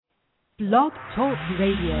Blog Talk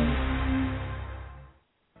Radio.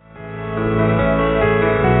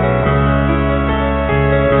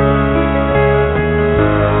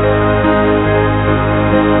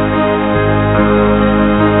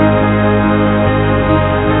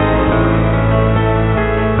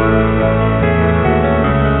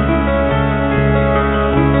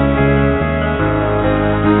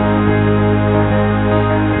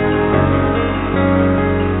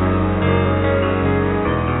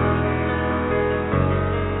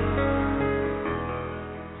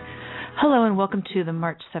 To the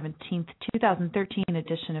March 17th, 2013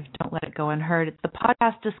 edition of Don't Let It Go Unheard. It's the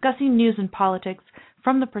podcast discussing news and politics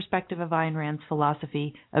from the perspective of Ayn Rand's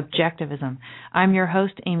philosophy, Objectivism. I'm your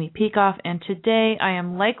host, Amy Peikoff, and today I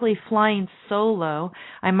am likely flying solo.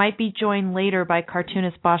 I might be joined later by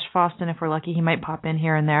cartoonist Bosch Foston. If we're lucky, he might pop in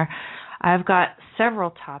here and there. I've got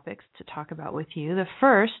several topics to talk about with you. The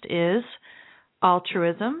first is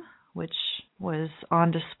altruism, which was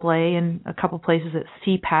on display in a couple places at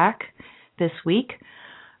CPAC this week.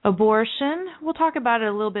 Abortion, we'll talk about it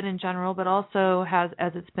a little bit in general, but also as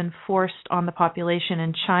it's been forced on the population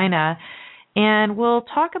in China. And we'll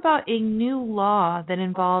talk about a new law that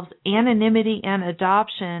involves anonymity and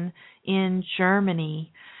adoption in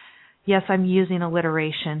Germany. Yes, I'm using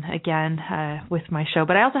alliteration again with my show,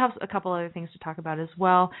 but I also have a couple other things to talk about as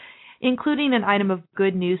well, including an item of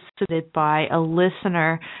good news submitted by a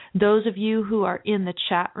listener. Those of you who are in the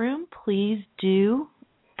chat room, please do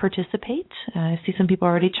participate. I see some people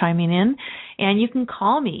already chiming in. And you can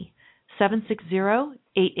call me,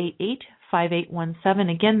 760-888-5817.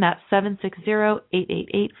 Again, that's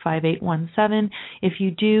 760-888-5817. If you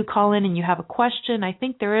do call in and you have a question, I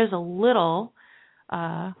think there is a little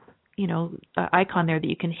icon there that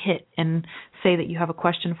you can hit and say that you have a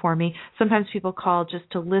question for me. Sometimes people call just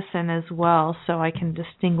to listen as well, so I can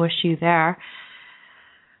distinguish you there.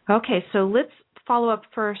 Okay, so let's follow up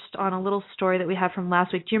first on a little story that we had from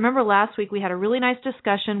last week. Do you remember last week we had a really nice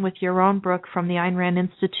discussion with Yaron Brook from the Ayn Rand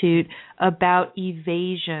Institute about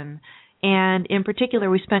evasion? And in particular,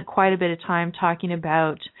 we spent quite a bit of time talking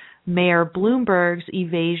about Mayor Bloomberg's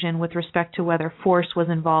evasion with respect to whether force was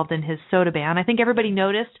involved in his soda ban. I think everybody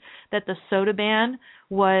noticed that the soda ban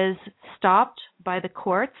was stopped by the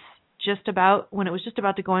courts when it was just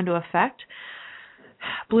about to go into effect.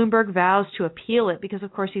 Bloomberg vows to appeal it because,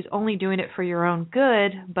 of course, he's only doing it for your own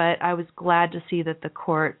good, but I was glad to see that the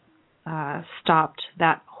court stopped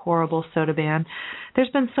that horrible soda ban. There's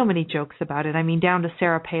been so many jokes about it. I mean, down to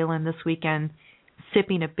Sarah Palin this weekend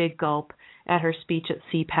sipping a big gulp at her speech at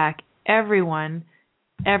CPAC. Everyone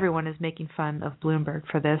is making fun of Bloomberg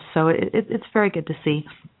for this, so it's very good to see.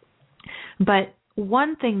 But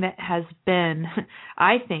one thing that has been,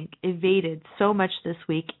 I think, evaded so much this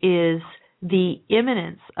week is the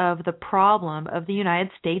imminence of the problem of the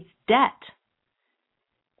United States debt.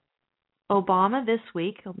 Obama this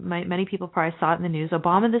week, many people probably saw it in the news,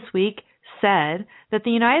 Obama this week said that the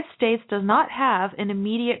United States does not have an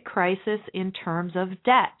immediate crisis in terms of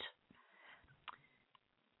debt.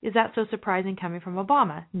 Is that so surprising coming from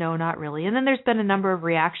Obama? No, not really. And then there's been a number of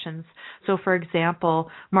reactions. So, for example,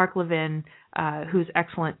 Mark Levin, who's an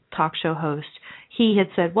excellent talk show host, he had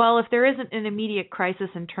said, well, if there isn't an immediate crisis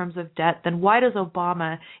in terms of debt, then why does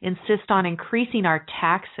Obama insist on increasing our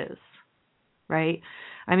taxes, right?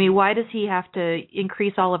 I mean, why does he have to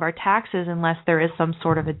increase all of our taxes unless there is some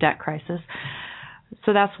sort of a debt crisis?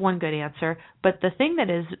 So that's one good answer. But the thing that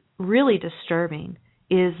is really disturbing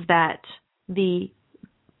is that the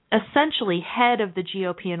essentially head of the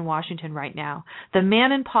GOP in Washington right now, the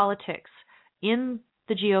man in politics in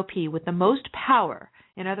the GOP with the most power,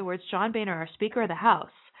 in other words, John Boehner, our Speaker of the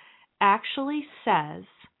House, actually says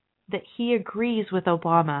that he agrees with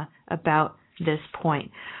Obama about this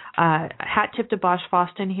point. Hat tip to Bosch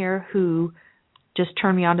Foston here, who just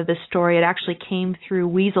turned me on to this story. It actually came through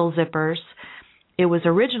Weasel Zippers. It was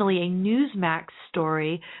originally a Newsmax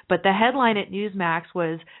story, but the headline at Newsmax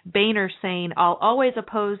was Boehner saying, "I'll always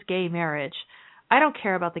oppose gay marriage." I don't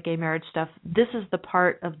care about the gay marriage stuff. This is the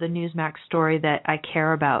part of the Newsmax story that I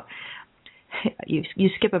care about. You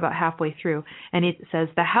skip about halfway through, and it says,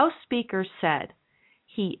 the House Speaker said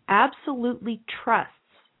he absolutely trusts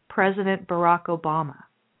President Barack Obama.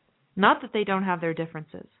 Not that they don't have their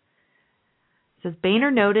differences. It says,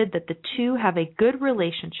 Boehner noted that the two have a good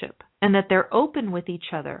relationship and that they're open with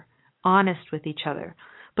each other, honest with each other.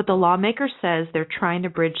 But the lawmaker says they're trying to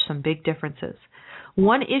bridge some big differences.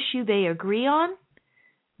 One issue they agree on,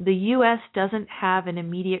 the U.S. doesn't have an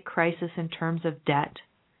immediate crisis in terms of debt.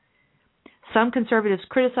 Some conservatives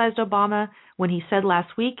criticized Obama when he said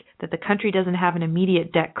last week that the country doesn't have an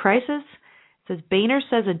immediate debt crisis. It It says, Boehner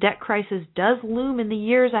says a debt crisis does loom in the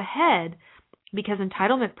years ahead because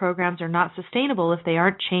entitlement programs are not sustainable if they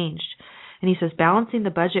aren't changed. And he says balancing the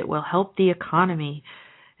budget will help the economy,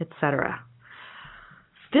 etc.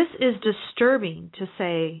 This is disturbing to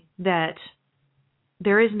say that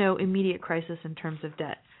there is no immediate crisis in terms of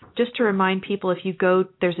debt. Just to remind people, if you go,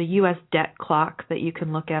 there's a U.S. debt clock that you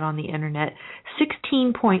can look at on the internet,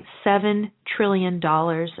 $16.7 trillion.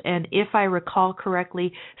 And if I recall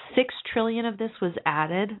correctly, $6 trillion of this was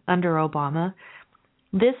added under Obama.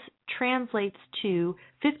 This translates to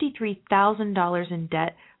 $53,000 in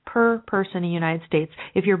debt per person in the United States.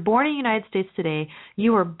 If you're born in the United States today,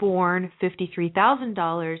 you are born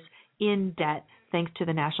 $53,000 in debt thanks to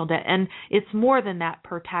the national debt. And it's more than that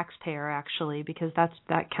per taxpayer, actually, because that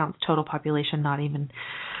counts total population, not even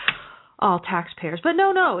all taxpayers. But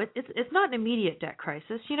no, it's not an immediate debt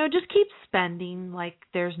crisis. Just keep spending like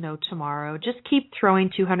there's no tomorrow. Just keep throwing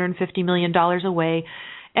 $250 million away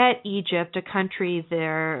at Egypt, a country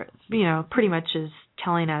there, pretty much is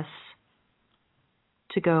telling us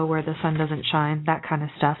to go where the sun doesn't shine, that kind of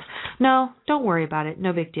stuff. No, don't worry about it.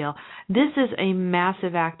 No big deal. This is a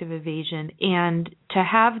massive act of evasion, and to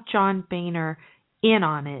have John Boehner in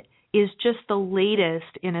on it is just the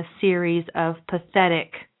latest in a series of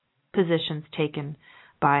pathetic positions taken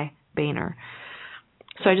by Boehner.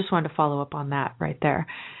 So I just wanted to follow up on that right there.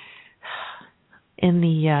 In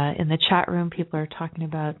the chat room, people are talking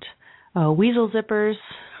about weasel zippers.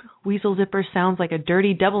 Weasel zipper sounds like a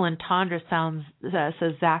dirty double entendre,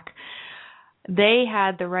 says Zach. They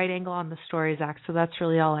had the right angle on the story, Zach, so that's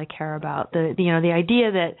really all I care about. The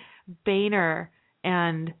idea that Boehner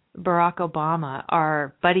and Barack Obama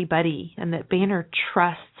are buddy-buddy and that Boehner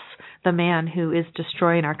trusts the man who is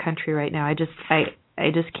destroying our country right now. I just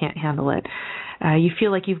can't handle it. You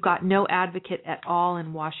feel like you've got no advocate at all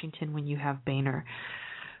in Washington when you have Boehner.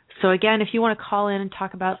 So again, if you want to call in and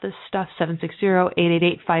talk about this stuff,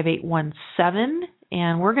 760-888-5817.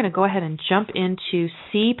 And we're going to go ahead and jump into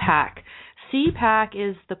CPAC. CPAC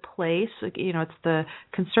is the place, it's the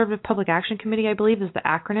Conservative Public Action Committee, I believe, is the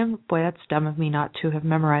acronym. Boy, that's dumb of me not to have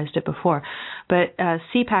memorized it before. But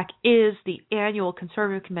CPAC is the annual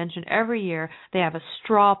conservative convention every year. They have a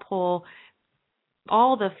straw poll.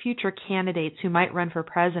 All the future candidates who might run for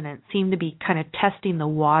president seem to be kind of testing the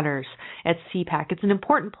waters at CPAC. It's an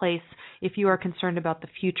important place if you are concerned about the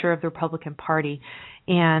future of the Republican Party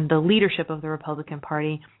and the leadership of the Republican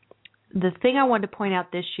Party. The thing I wanted to point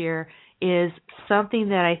out this year is something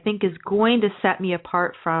that I think is going to set me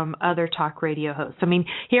apart from other talk radio hosts. I mean,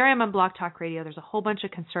 here I am on Blog Talk Radio. There's a whole bunch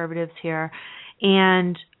of conservatives here,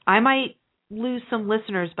 and I might lose some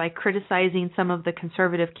listeners by criticizing some of the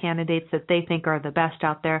conservative candidates that they think are the best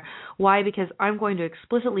out there. Why? Because I'm going to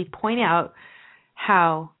explicitly point out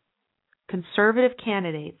how conservative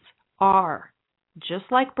candidates are,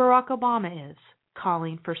 just like Barack Obama is,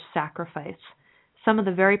 calling for sacrifice. Some of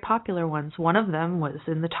the very popular ones, one of them was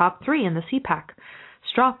in the top 3 in the CPAC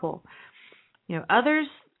straw poll.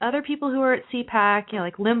 Other people who are at CPAC,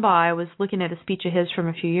 like Limbaugh, I was looking at a speech of his from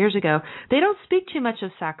a few years ago. They don't speak too much of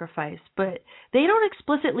sacrifice, but they don't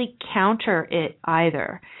explicitly counter it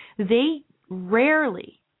either. They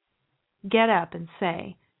rarely get up and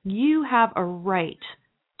say, you have a right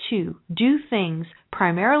to do things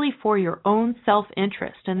primarily for your own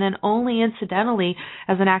self-interest and then only incidentally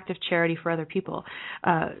as an act of charity for other people.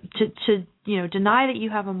 To deny that you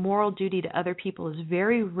have a moral duty to other people is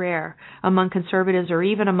very rare among conservatives or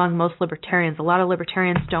even among most libertarians. A lot of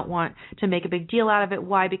libertarians don't want to make a big deal out of it.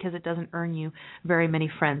 Why? Because it doesn't earn you very many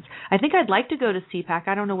friends. I think I'd like to go to CPAC.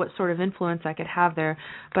 I don't know what sort of influence I could have there,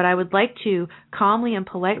 but I would like to calmly and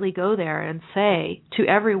politely go there and say to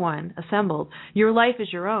everyone assembled, your life is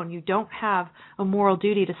your own. You don't have a moral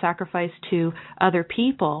duty to sacrifice to other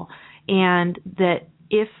people, and that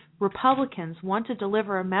if Republicans want to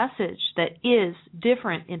deliver a message that is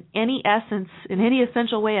different in any essence, in any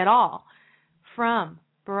essential way at all, from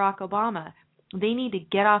Barack Obama, they need to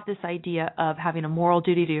get off this idea of having a moral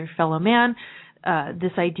duty to your fellow man,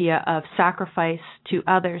 this idea of sacrifice to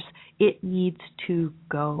others. It needs to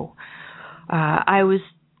go. I was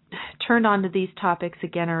turned on to these topics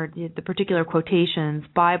again, or the particular quotations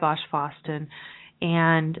by Bosch Foston,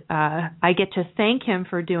 and I get to thank him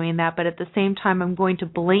for doing that, but at the same time I'm going to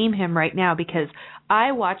blame him right now because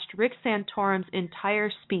I watched Rick Santorum's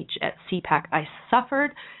entire speech at CPAC. I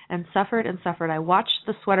suffered and suffered and suffered. I watched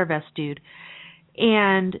the sweater vest dude,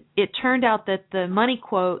 and it turned out that the money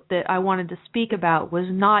quote that I wanted to speak about was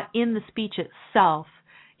not in the speech itself.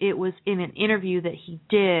 It was in an interview that he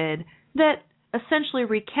did that essentially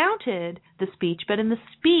recounted the speech, but in the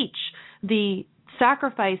speech the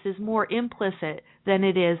sacrifice is more implicit than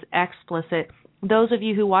it is explicit. Those of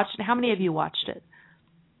you who watched it, how many of you watched it?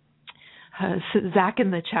 Zach in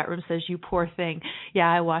the chat room says, "You poor thing." Yeah,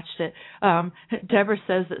 I watched it. Deborah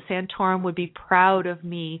says that Santorum would be proud of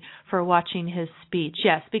me for watching his speech.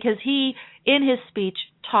 Yes, because he, in his speech,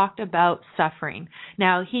 talked about suffering.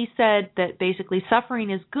 Now, he said that basically suffering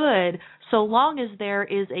is good so long as there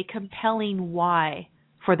is a compelling why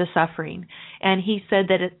for the suffering. And he said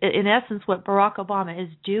that, in essence, what Barack Obama is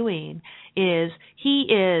doing is he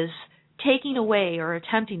is taking away or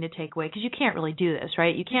attempting to take away, because you can't really do this,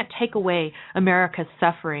 right? You can't take away America's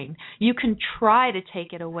suffering. You can try to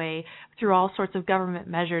take it away through all sorts of government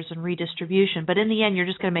measures and redistribution, but in the end, you're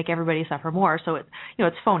just going to make everybody suffer more. So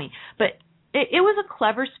it's phony. But it was a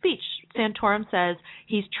clever speech. Santorum says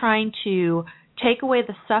he's trying to take away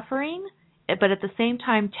the suffering, but at the same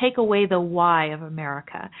time take away the why of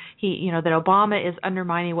America. That Obama is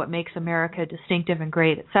undermining what makes America distinctive and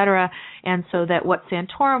great, et cetera. And so that what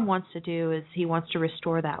Santorum wants to do is he wants to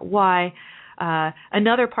restore that why.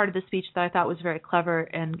 Another part of the speech that I thought was very clever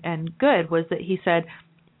and good was that he said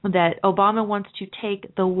that Obama wants to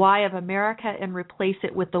take the why of America and replace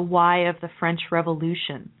it with the why of the French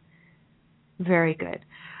Revolution. Very good.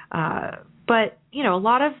 But, a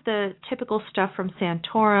lot of the typical stuff from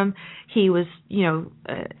Santorum, he was,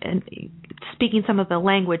 and speaking some of the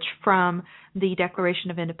language from the Declaration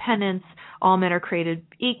of Independence, all men are created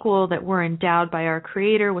equal, that we're endowed by our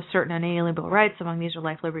Creator with certain unalienable rights. Among these are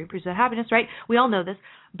life, liberty, pursuit of happiness, right? We all know this,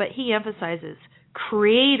 but he emphasizes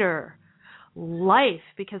Creator, life,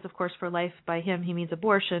 because, of course, for life by him, he means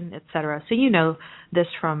abortion, et cetera. So you know this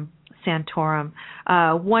from Santorum.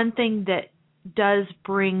 One thing that does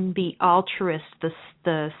bring the altruist,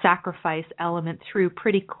 the sacrifice element through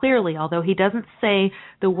pretty clearly, although he doesn't say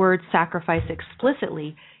the word sacrifice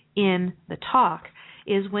explicitly in the talk,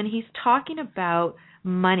 is when he's talking about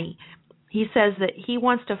money. He says that he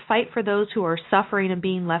wants to fight for those who are suffering and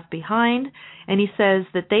being left behind, and he says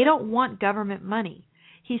that they don't want government money.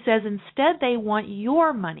 He says instead they want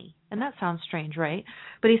your money. And that sounds strange, right?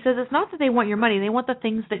 But he says it's not that they want your money, they want the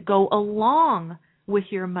things that go along with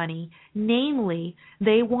your money. Namely,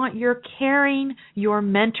 they want your caring, your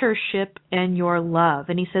mentorship, and your love.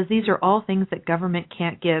 And he says these are all things that government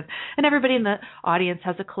can't give. And everybody in the audience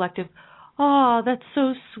has a collective, "Oh, that's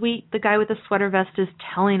so sweet. The guy with the sweater vest is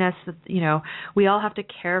telling us that, we all have to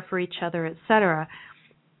care for each other, etc."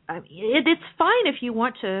 It's fine if you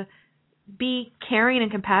want to be caring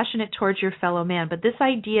and compassionate towards your fellow man, but this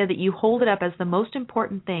idea that you hold it up as the most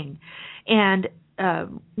important thing and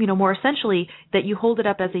more essentially, that you hold it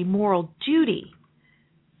up as a moral duty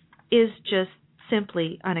is just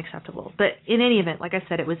simply unacceptable. But in any event, like I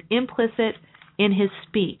said, it was implicit in his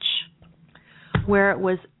speech. Where it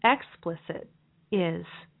was explicit is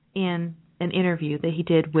in an interview that he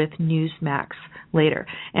did with Newsmax later.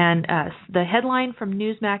 And the headline from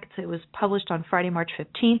Newsmax, it was published on Friday, March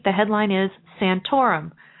 15th. The headline is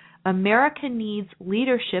Santorum, America Needs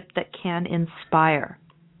Leadership That Can Inspire.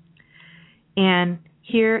 And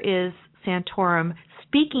here is Santorum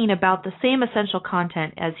speaking about the same essential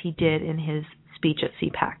content as he did in his speech at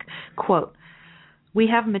CPAC. Quote, "We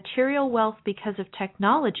have material wealth because of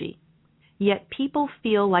technology, yet people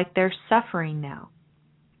feel like they're suffering now."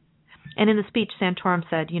 And in the speech, Santorum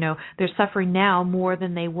said, they're suffering now more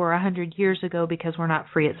than they were 100 years ago because we're not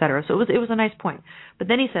free, et cetera. So it was a nice point. But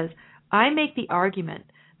then he says, "I make the argument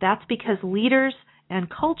that's because leaders and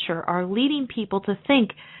culture are leading people to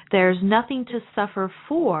think there's nothing to suffer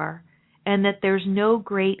for and that there's no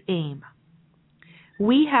great aim.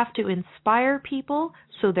 We have to inspire people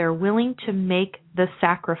so they're willing to make the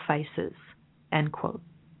sacrifices," end quote.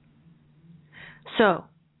 So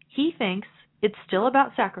he thinks it's still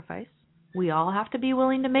about sacrifice. We all have to be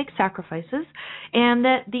willing to make sacrifices, and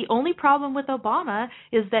that the only problem with Obama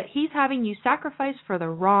is that he's having you sacrifice for the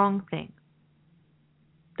wrong thing.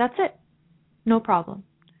 That's it. No problem.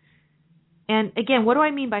 And again, what do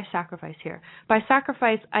I mean by sacrifice here? By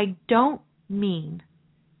sacrifice, I don't mean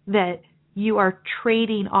that you are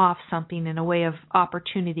trading off something in a way of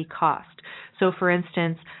opportunity cost. So for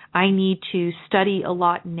instance, I need to study a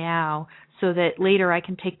lot now so that later I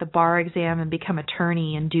can take the bar exam and become an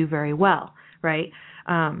attorney and do very well, right?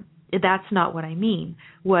 That's not what I mean.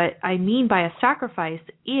 What I mean by a sacrifice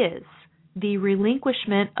is the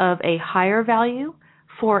relinquishment of a higher value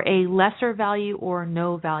for a lesser value or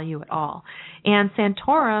no value at all. And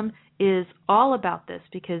Santorum is all about this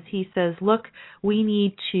because he says, look, we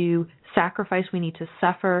need to sacrifice, we need to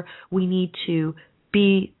suffer, we need to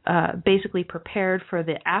be basically prepared for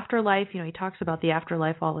the afterlife. He talks about the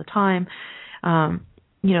afterlife all the time.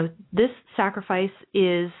 This sacrifice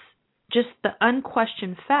is just the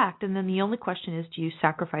unquestioned fact, and then the only question is, do you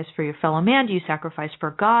sacrifice for your fellow man? Do you sacrifice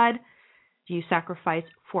for God? Do you sacrifice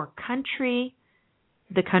for country,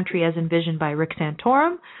 the country as envisioned by Rick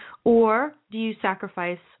Santorum, or do you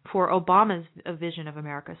sacrifice for Obama's vision of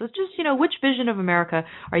America? So it's just, which vision of America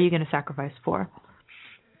are you going to sacrifice for?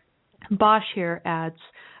 Bosch here adds,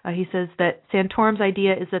 he says that Santorum's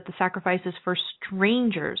idea is that the sacrifice is for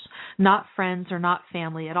strangers, not friends or not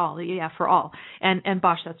family at all. Yeah, for all. And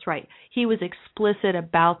Bosch, that's right. He was explicit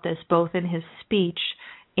about this both in his speech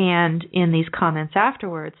and in these comments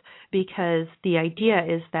afterwards, because the idea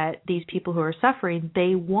is that these people who are suffering,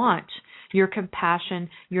 they want your compassion,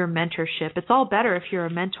 your mentorship. It's all better if you're a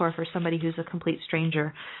mentor for somebody who's a complete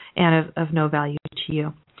stranger and of no value to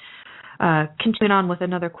you. Continuing on with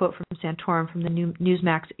another quote from Santorum from the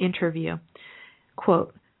Newsmax interview.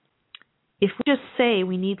 Quote, "If we just say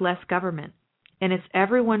we need less government and it's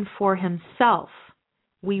everyone for himself,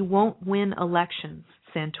 we won't win elections,"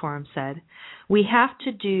 Santorum said. "We have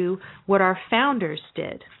to do what our founders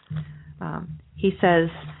did." He says,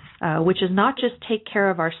 which is not just take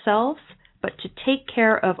care of ourselves, but to take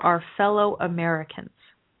care of our fellow Americans,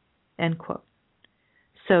 end quote.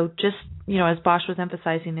 So just, as Bosch was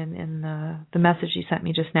emphasizing in the message he sent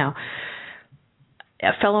me just now,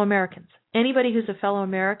 fellow Americans. Anybody who's a fellow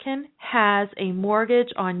American has a mortgage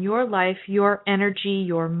on your life, your energy,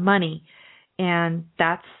 your money, and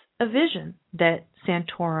that's a vision that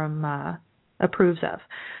Santorum approves of.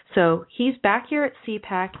 So he's back here at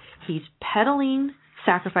CPAC. He's peddling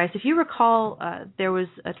sacrifice. If you recall, there was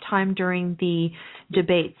a time during the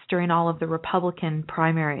debates, during all of the Republican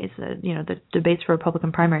primaries, the debates for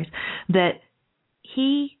Republican primaries, that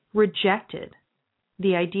he rejected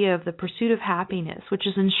the idea of the pursuit of happiness, which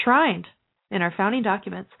is enshrined in our founding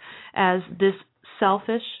documents as this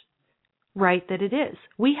selfish right that it is.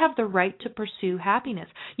 We have the right to pursue happiness.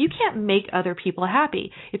 You can't make other people happy.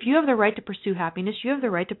 If you have the right to pursue happiness, you have the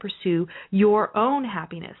right to pursue your own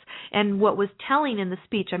happiness. And what was telling in the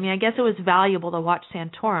speech, I guess it was valuable to watch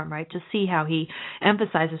Santorum, right, to see how he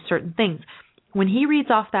emphasizes certain things. When he reads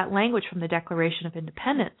off that language from the Declaration of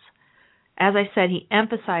Independence, as I said, he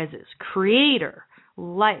emphasizes creator,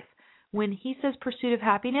 life. When he says pursuit of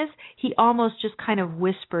happiness, he almost just kind of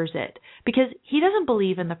whispers it, because he doesn't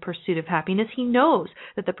believe in the pursuit of happiness. He knows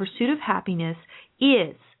that the pursuit of happiness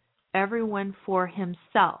is everyone for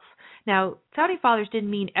himself. Now, Founding Fathers didn't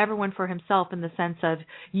mean everyone for himself in the sense of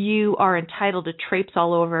you are entitled to traipse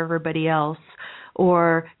all over everybody else,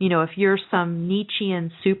 or, if you're some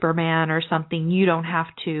Nietzschean Superman or something, you don't have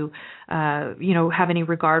to, have any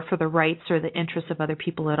regard for the rights or the interests of other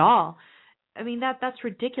people at all. That's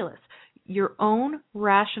ridiculous. Your own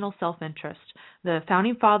rational self-interest. The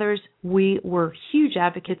Founding Fathers, we were huge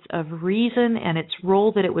advocates of reason and its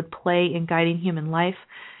role that it would play in guiding human life.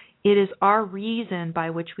 It is our reason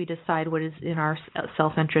by which we decide what is in our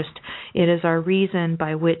self-interest. It is our reason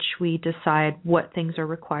by which we decide what things are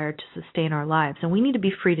required to sustain our lives. And we need to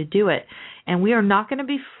be free to do it. And we are not going to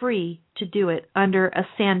be free to do it under a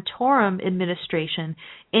Santorum administration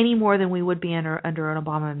any more than we would be under an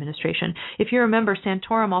Obama administration. If you remember,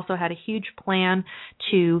 Santorum also had a huge plan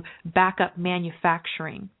to back up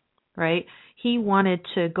manufacturing, right? He wanted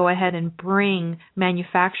to go ahead and bring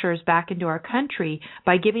manufacturers back into our country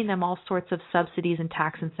by giving them all sorts of subsidies and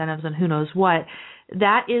tax incentives and who knows what.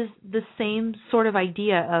 That is the same sort of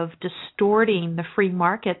idea of distorting the free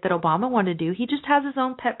market that Obama wanted to do. He just has his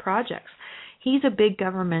own pet projects. He's a big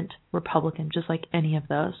government Republican, just like any of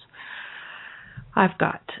those. I've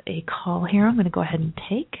got a call here I'm going to go ahead and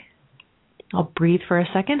take. I'll breathe for a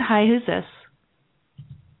second. Hi, who's this?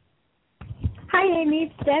 Hi,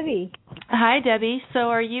 Amy. It's Debbie. Hi, Debbie. So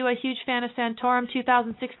are you a huge fan of Santorum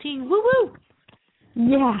 2016? Woo-woo!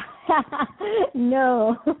 Yeah.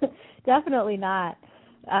 No, definitely not.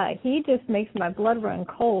 He just makes my blood run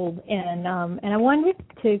cold, and I wanted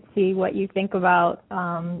to see what you think about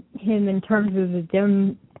him in terms of the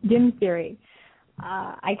dim theory.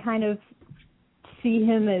 I kind of see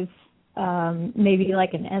him as maybe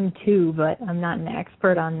like an M2, but I'm not an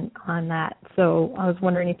expert on that. So I was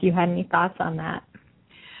wondering if you had any thoughts on that.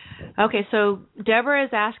 Okay, so Deborah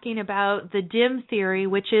is asking about the dim theory,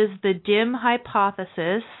 which is the dim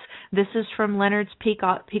hypothesis. This is from Leonard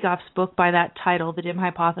Peikoff's book by that title, The Dim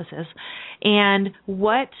Hypothesis. And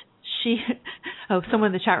what someone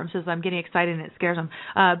in the chat room says I'm getting excited and it scares them.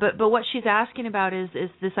 But what she's asking about is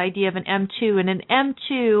this idea of an M2, and an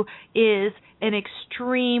M2 is an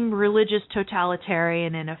extreme religious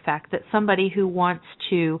totalitarian in effect, that somebody who wants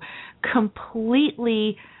to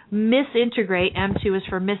completely misintegrate, M2 is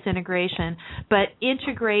for misintegration, but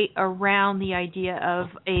integrate around the idea of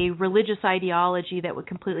a religious ideology that would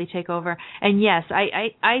completely take over. And yes,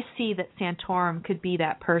 I see that Santorum could be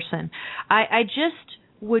that person. I just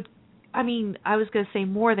would, I mean, I was going to say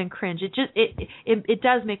more than cringe. It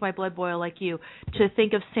does make my blood boil like you to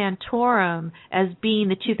think of Santorum as being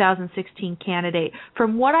the 2016 candidate.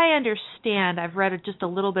 From what I understand, I've read just a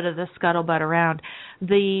little bit of the scuttlebutt around.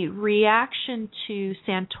 The reaction to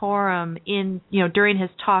Santorum during his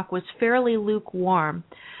talk was fairly lukewarm.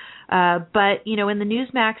 But, in the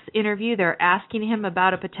Newsmax interview, they're asking him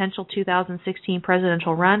about a potential 2016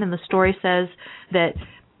 presidential run, and the story says that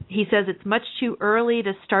he says it's much too early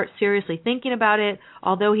to start seriously thinking about it,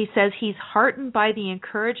 although he says he's heartened by the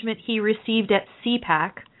encouragement he received at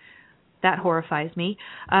CPAC. That horrifies me.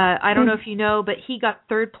 I don't know if you know, but he got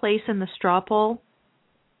third place in the straw poll.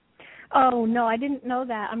 Oh, no, I didn't know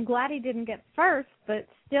that. I'm glad he didn't get first, but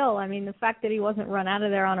still, I mean, the fact that he wasn't run out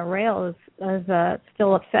of there on a rail is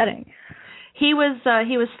still upsetting. He was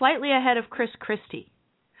slightly ahead of Chris Christie,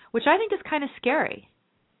 which I think is kind of scary.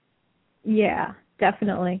 Yeah,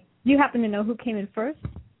 definitely. Do you happen to know who came in first?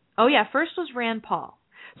 Oh, yeah. First was Rand Paul.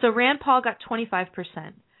 So Rand Paul got 25%.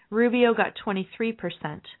 Rubio got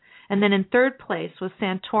 23%. And then in third place was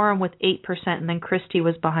Santorum with 8%, and then Christie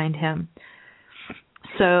was behind him.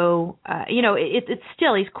 So, it's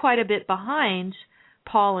still, he's quite a bit behind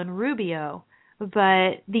Paul and Rubio.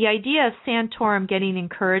 But the idea of Santorum getting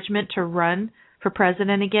encouragement to run for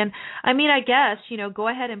president again, I mean, I guess, go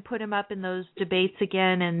ahead and put him up in those debates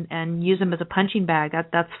again and use him as a punching bag.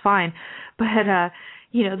 That's fine. But,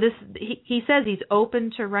 he says he's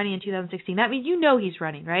open to running in 2016. That means he's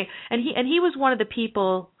running, right? And he was one of the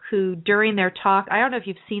people who, during their talk, I don't know if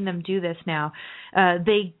you've seen them do this now,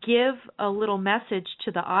 they give a little message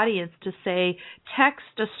to the audience to say, text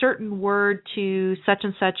a certain word to such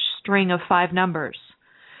and such string of 5 numbers.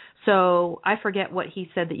 So I forget what he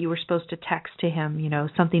said that you were supposed to text to him,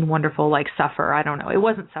 something wonderful like suffer. I don't know. It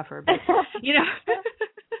wasn't suffer, but,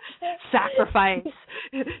 sacrifice.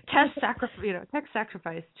 Text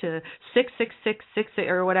sacrifice to 66666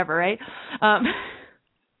 or whatever, right?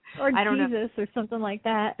 Or I don't Jesus know. Or something like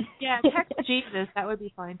that. Yeah, text Jesus. That would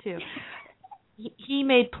be fine too. He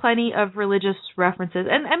made plenty of religious references.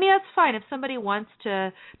 And I mean, that's fine if somebody wants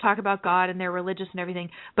to talk about God and they're religious and everything.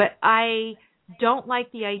 But I don't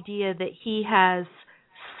like the idea that he has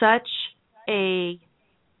such a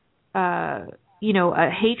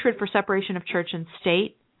hatred for separation of church and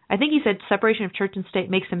state. I think he said separation of church and state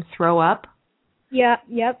makes him throw up. Yeah,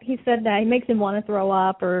 yep, he said that. He makes him want to throw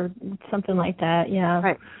up or something like that, yeah.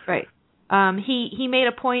 Right. He made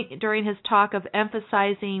a point during his talk of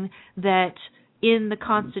emphasizing that in the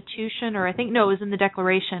Constitution, or I think, no, it was in the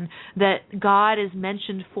Declaration, that God is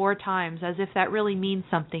mentioned 4 times, as if that really means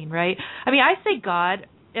something, right? I mean, I say God,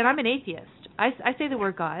 and I'm an atheist. I say the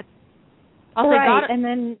word God. I'll say God, and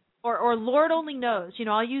then... Or Lord only knows.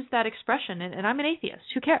 I'll use that expression, and I'm an atheist.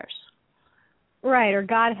 Who cares? Right, or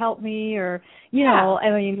God help me, or, I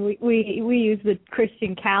mean, we use the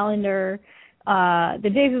Christian calendar.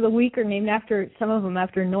 The days of the week are named after, some of them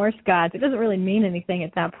after Norse gods. It doesn't really mean anything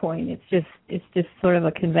at that point. It's just sort of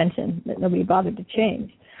a convention that nobody bothered to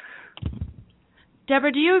change.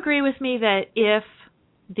 Deborah, do you agree with me that if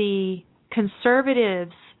the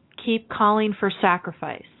conservatives keep calling for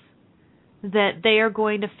sacrifice, that they are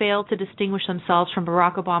going to fail to distinguish themselves from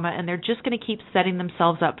Barack Obama, and they're just going to keep setting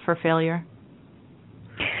themselves up for failure?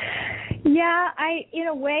 Yeah, in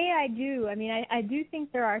a way I do. I mean, I do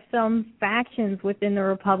think there are some factions within the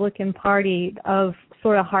Republican Party of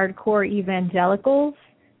sort of hardcore evangelicals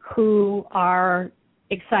who are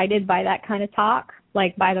excited by that kind of talk,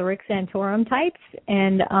 like by the Rick Santorum types.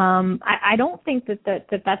 And I don't think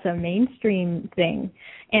that's a mainstream thing.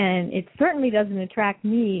 And it certainly doesn't attract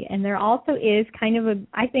me. And there also is kind of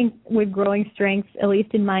I think with growing strength, at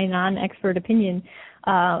least in my non-expert opinion,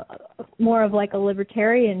 more of like a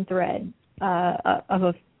libertarian thread of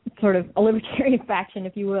a sort of a libertarian faction,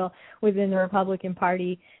 if you will, within the Republican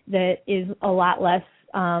Party that is a lot less,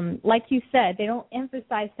 like you said, they don't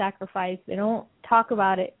emphasize sacrifice. They don't talk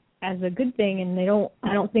about it as a good thing, and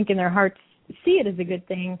I don't think in their hearts see it as a good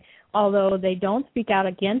thing, although they don't speak out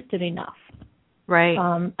against it enough. Right.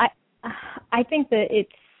 I think that it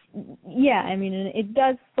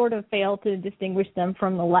does sort of fail to distinguish them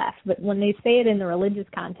from the left, but when they say it in the religious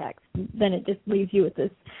context, then it just leaves you with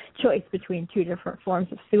this choice between 2 different forms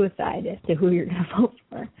of suicide as to who you're going to vote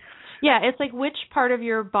for. Yeah, it's like which part of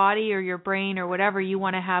your body or your brain or whatever you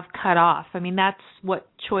want to have cut off. I mean, that's what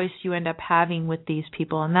choice you end up having with these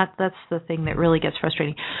people, and that's the thing that really gets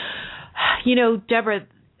frustrating. Deborah,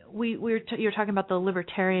 you're talking about the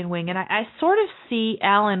libertarian wing, and I sort of see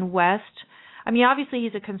Alan West. I mean, obviously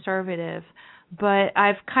he's a conservative, but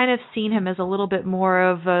I've kind of seen him as a little bit more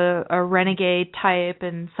of a renegade type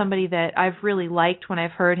and somebody that I've really liked when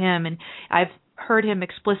I've heard him, and I've heard him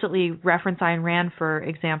explicitly reference Ayn Rand, for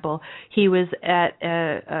example. He was at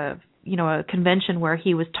a convention where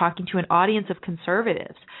he was talking to an audience of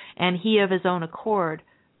conservatives, and he, of his own accord,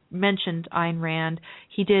 mentioned Ayn Rand.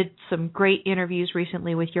 He did some great interviews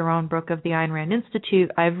recently with Yaron Brook of the Ayn Rand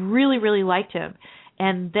Institute. I've really, really liked him.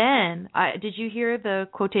 And then, did you hear the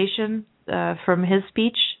quotation from his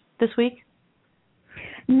speech this week?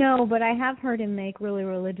 No, but I have heard him make really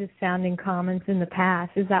religious-sounding comments in the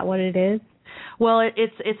past. Is that what it is? Well,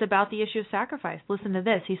 it's about the issue of sacrifice. Listen to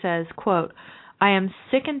this. He says, quote, "I am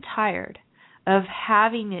sick and tired of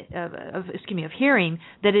hearing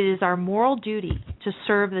that it is our moral duty to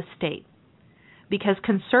serve the state, because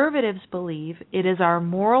conservatives believe it is our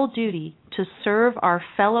moral duty to serve our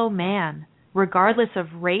fellow man, regardless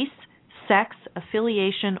of race, sex,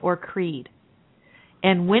 affiliation, or creed.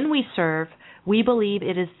 And when we serve, we believe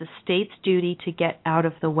it is the state's duty to get out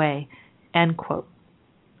of the way." End quote.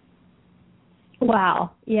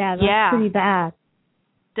 Wow. Yeah, that's pretty bad.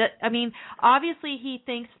 Obviously he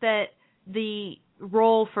thinks that the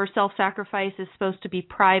role for self-sacrifice is supposed to be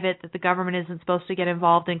private, that the government isn't supposed to get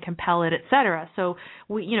involved and compel it, etc. So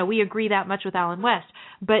we agree that much with Alan West.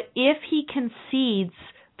 But if he concedes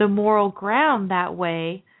the moral ground that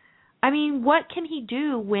way, I mean, what can he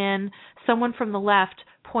do when someone from the left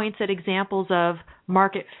points at examples of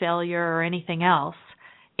market failure or anything else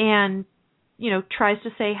and tries to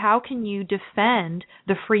say, how can you defend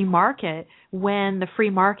the free market when the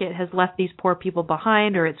free market has left these poor people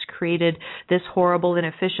behind, or it's created this horrible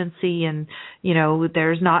inefficiency, and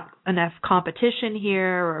there's not enough competition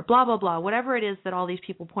here, or blah blah blah, whatever it is that all these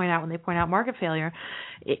people point out when they point out market failure.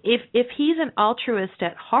 If he's an altruist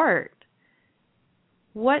at heart,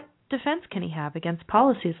 what defense can he have against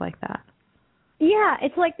policies like that? Yeah,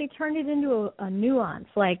 it's like they turned it into a nuance.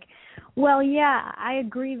 Like, well, yeah, I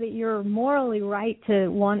agree that you're morally right to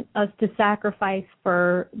want us to sacrifice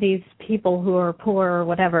for these people who are poor or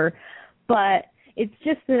whatever, but it's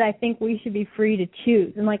just that I think we should be free to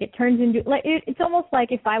choose. And like it turns into it's almost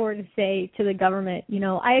like if I were to say to the government,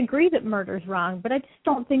 I agree that murder's wrong, but I just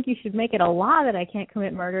don't think you should make it a law that I can't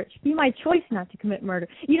commit murder. It should be my choice not to commit murder.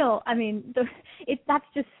 That's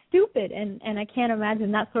just stupid, and I can't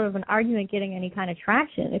imagine that sort of an argument getting any kind of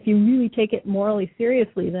traction. If you really take it morally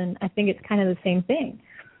seriously, then I think it's kind of the same thing.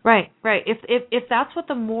 Right. If that's what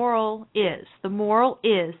the moral is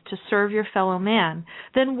to serve your fellow man,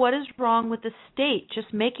 then what is wrong with the state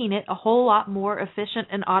just making it a whole lot more efficient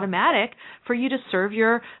and automatic for you to serve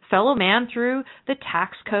your fellow man through the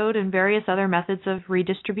tax code and various other methods of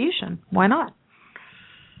redistribution? Why not?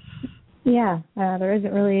 Yeah, there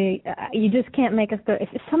isn't really. You just can't make us go. If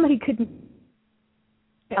somebody could,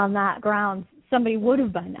 on that ground, somebody would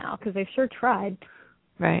have by now, because they've sure tried.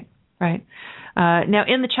 Right. Now,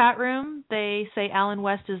 in the chat room, they say Alan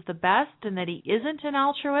West is the best and that he isn't an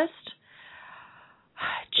altruist.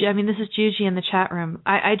 I mean, this is Juji in the chat room.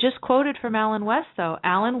 I just quoted from Alan West, though.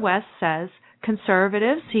 Alan West says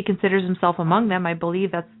conservatives, he considers himself among them. I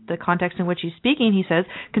believe that's the context in which he's speaking. He says,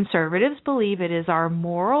 conservatives believe it is our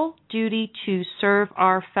moral duty to serve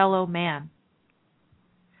our fellow man,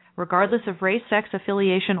 regardless of race, sex,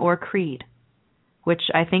 affiliation, or creed. Which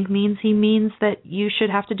I think means that you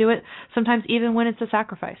should have to do it sometimes even when it's a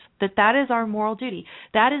sacrifice. That is our moral duty.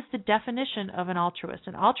 That is the definition of an altruist.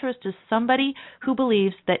 An altruist is somebody who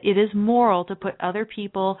believes that it is moral to put other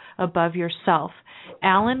people above yourself.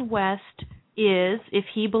 Alan West is, if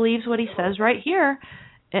he believes what he says right here,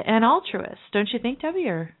 an altruist. Don't you think, Debbie,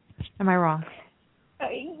 or am I wrong?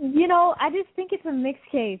 I just think it's a mixed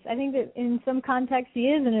case. I think that in some contexts he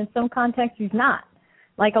is, and in some contexts he's not.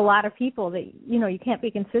 Like a lot of people that, you can't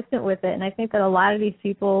be consistent with it. And I think that a lot of these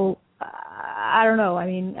people, I don't know. I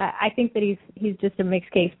mean, I think that he's just a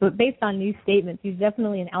mixed case. But based on these statements, he's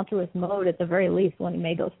definitely in altruist mode at the very least when he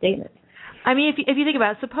made those statements. I mean, if you think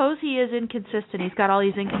about it, suppose he is inconsistent. He's got all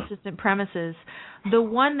these inconsistent premises. The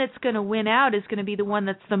one that's going to win out is going to be the one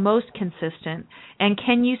that's the most consistent. And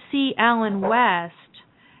can you see Alan West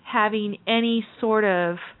having any sort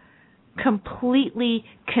of completely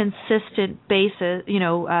consistent basis,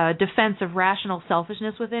 defense of rational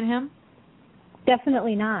selfishness within him?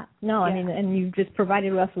 Definitely not. No, yeah. I mean, and you just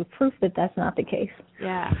provided us with proof that that's not the case.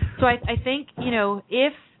 Yeah. So I think,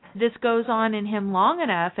 if this goes on in him long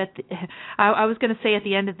enough, I was going to say at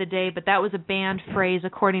the end of the day, but that was a banned phrase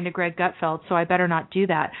according to Greg Gutfeld, so I better not do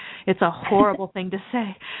that. It's a horrible thing to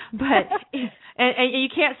say. But and you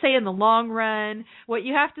can't say in the long run. What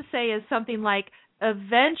you have to say is something like,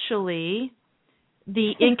 eventually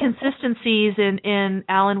the inconsistencies in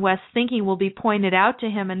Alan West's thinking will be pointed out to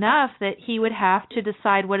him enough that he would have to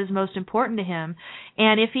decide what is most important to him.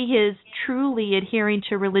 And if he is truly adhering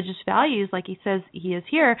to religious values like he says he is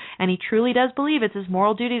here, and he truly does believe it's his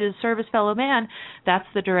moral duty to serve his fellow man, that's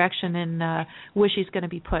the direction in which he's going to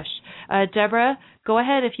be pushed. Deborah, go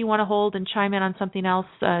ahead if you want to hold and chime in on something else.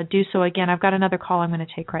 Do so again. I've got another call I'm going to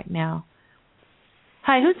take right now.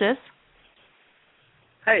 Hi, who's this?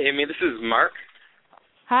 Hi, Amy. This is Mark.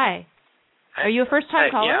 Hi. Are you a first-time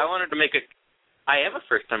caller? Yeah, I am a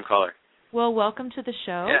first-time caller. Well, welcome to the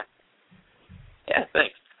show. Yeah,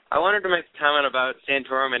 thanks. I wanted to make a comment about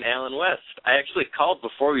Santorum and Alan West. I actually called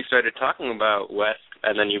before we started talking about West,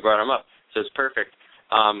 and then you brought him up, so it's perfect.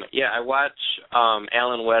 I watch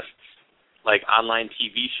Alan West's online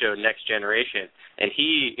TV show Next Generation, and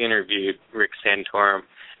he interviewed Rick Santorum,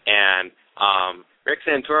 and Rick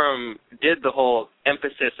Santorum did the whole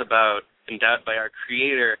emphasis about endowed by our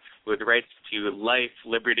Creator with rights to life,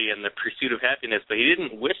 liberty, and the pursuit of happiness, but he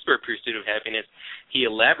didn't whisper pursuit of happiness. He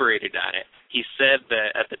elaborated on it. He said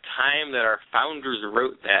that at the time that our founders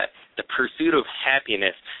wrote that, the pursuit of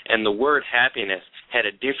happiness and the word happiness had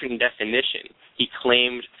a different definition. He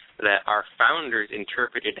claimed that our founders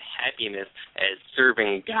interpreted happiness as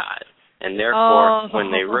serving God, and therefore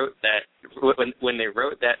when they wrote that,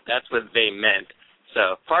 that's what they meant.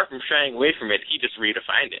 So far from shying away from it, he just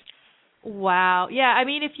redefined it. Wow. Yeah, I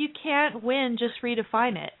mean, if you can't win, just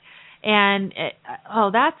redefine it. And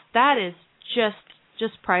that is just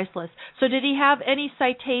priceless. So did he have any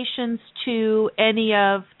citations to any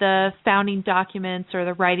of the founding documents or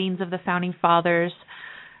the writings of the founding fathers,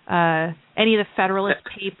 any of the Federalist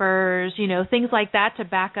Papers, things like that to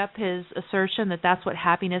back up his assertion that that's what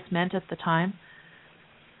happiness meant at the time?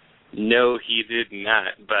 No, he did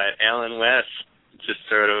not. But Alan West just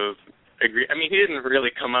sort of agree. I mean, he didn't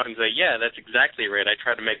really come out and say, yeah, that's exactly right. I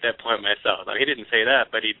tried to make that point myself. I mean, he didn't say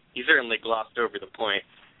that, but he certainly glossed over the point,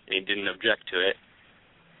 and he didn't object to it.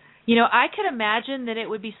 I could imagine that it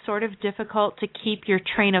would be sort of difficult to keep your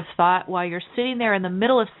train of thought while you're sitting there in the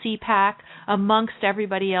middle of CPAC amongst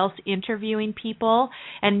everybody else interviewing people,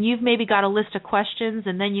 and you've maybe got a list of questions,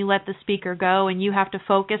 and then you let the speaker go, and you have to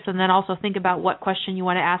focus and then also think about what question you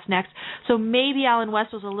want to ask next. So maybe Alan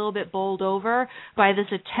West was a little bit bowled over by this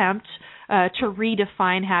attempt to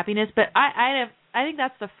redefine happiness, but I think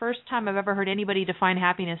that's the first time I've ever heard anybody define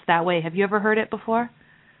happiness that way. Have you ever heard it before?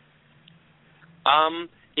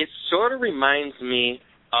 It sort of reminds me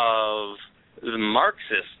of the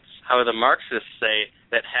Marxists, how the Marxists say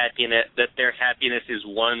that their happiness is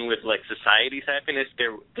one with society's happiness.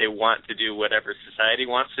 They want to do whatever society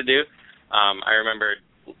wants to do. I remember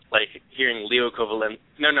hearing Andre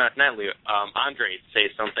say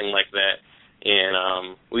something like that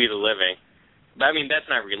in We the Living. But I mean, that's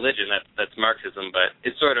not religion, that's Marxism, but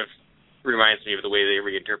it sort of reminds me of the way they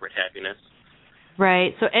reinterpret happiness.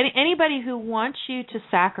 Right. So anybody who wants you to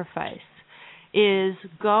sacrifice is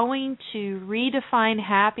going to redefine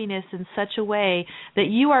happiness in such a way that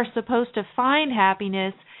you are supposed to find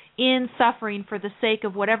happiness in suffering for the sake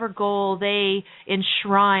of whatever goal they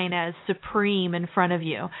enshrine as supreme in front of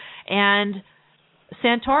you. And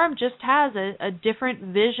Santorum just has a different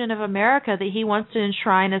vision of America that he wants to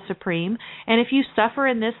enshrine as supreme. And if you suffer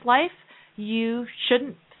in this life, you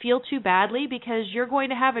shouldn't feel too badly because you're going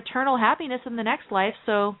to have eternal happiness in the next life,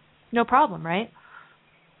 so no problem, right?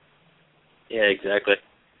 Yeah, exactly.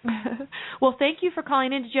 Well, thank you for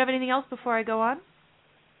calling in. Did you have anything else before I go on?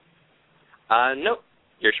 Nope.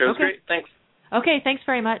 Your show's great. Thanks. Okay, thanks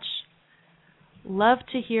very much. Love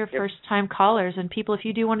to hear first-time callers. And people, if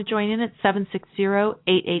you do want to join in, it's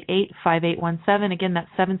 760-888-5817. Again, that's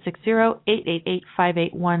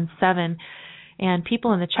 760-888-5817. And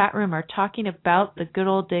people in the chat room are talking about the good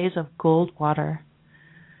old days of Goldwater.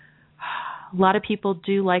 A lot of people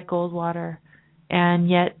do like Goldwater. And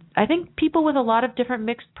yet, I think people with a lot of different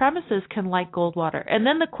mixed premises can like Goldwater. And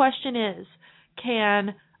then the question is,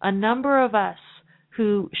 can a number of us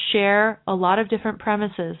who share a lot of different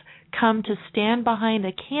premises come to stand behind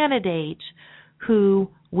a candidate who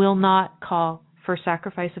will not call for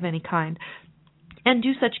sacrifice of any kind? And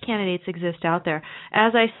do such candidates exist out there?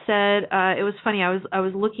 As I said, it was funny. I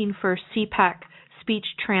was looking for CPAC speech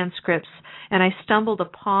transcripts, and I stumbled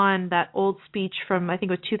upon that old speech from, I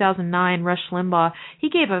think it was 2009, Rush Limbaugh.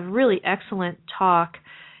 He gave a really excellent talk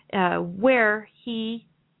where he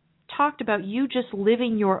talked about you just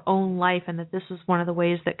living your own life and that this is one of the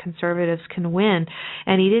ways that conservatives can win.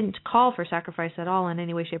 And he didn't call for sacrifice at all in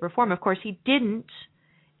any way, shape, or form. Of course, he didn't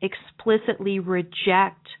explicitly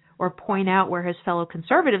reject or point out where his fellow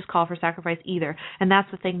conservatives call for sacrifice either. And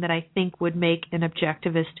that's the thing that I think would make an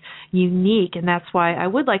objectivist unique. And that's why I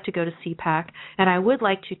would like to go to CPAC, and I would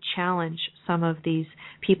like to challenge some of these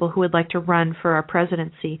people who would like to run for our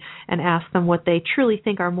presidency and ask them what they truly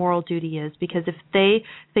think our moral duty is. Because if they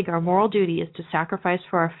think our moral duty is to sacrifice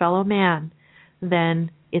for our fellow man,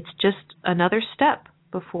 then it's just another step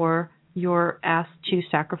before you're asked to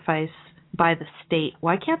sacrifice by the state.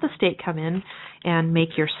 Why can't the state come in and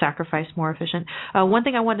make your sacrifice more efficient? One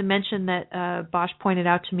thing I wanted to mention that Bosch pointed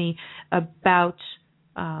out to me about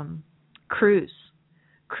Cruz.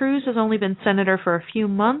 Cruz has only been senator for a few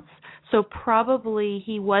months, so probably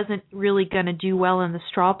he wasn't really going to do well in the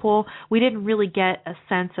straw poll. We didn't really get a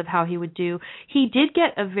sense of how he would do. He did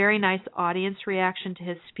get a very nice audience reaction to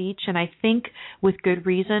his speech, and I think with good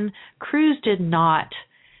reason. Cruz did not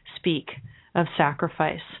speak of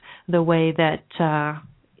sacrifice the way that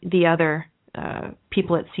the other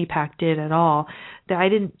people at CPAC did at all. I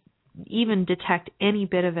didn't even detect any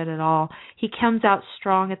bit of it at all. He comes out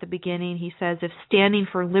strong at the beginning. He says, if standing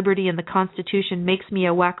for liberty and the Constitution makes me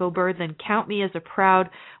a wacko bird, then count me as a proud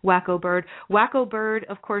wacko bird. Wacko bird,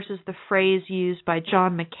 of course, is the phrase used by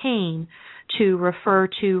John McCain to refer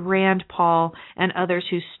to Rand Paul and others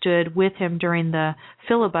who stood with him during the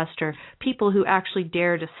filibuster, people who actually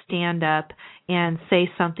dare to stand up and say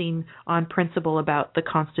something on principle about the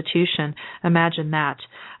Constitution. Imagine that.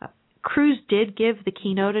 Cruz did give the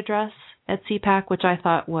keynote address at CPAC, which I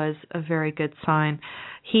thought was a very good sign.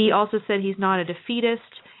 He also said he's not a defeatist,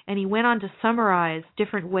 and he went on to summarize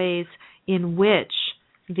different ways in which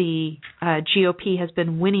the GOP has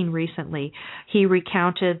been winning recently. He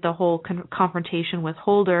recounted the whole confrontation with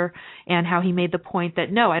Holder and how he made the point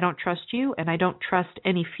that, no, I don't trust you, and I don't trust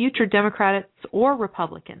any future Democrats or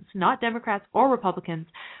Republicans, not Democrats or Republicans,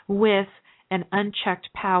 with an unchecked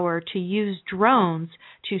power to use drones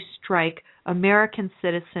to strike American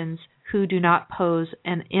citizens who do not pose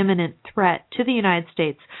an imminent threat to the United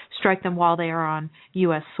States, strike them while they are on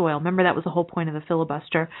U.S. soil. Remember, that was the whole point of the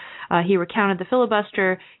filibuster. He recounted the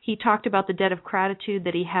filibuster. He talked about the debt of gratitude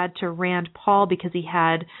that he had to Rand Paul because he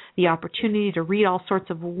had the opportunity to read all sorts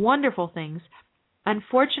of wonderful things.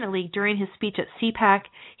 Unfortunately, during his speech at CPAC,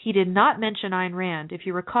 he did not mention Ayn Rand. If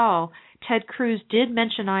you recall, Ted Cruz did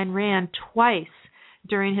mention Ayn Rand twice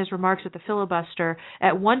during his remarks at the filibuster,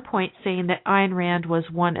 at one point saying that Ayn Rand was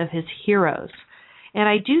one of his heroes. And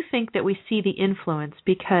I do think that we see the influence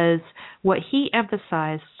because what he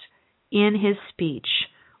emphasized in his speech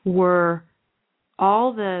were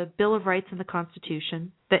all the Bill of Rights and the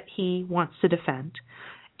Constitution that he wants to defend.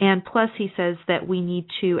 And plus he says that we need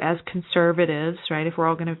to, as conservatives, right, if we're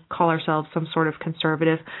all going to call ourselves some sort of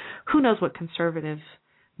conservative, who knows what conservative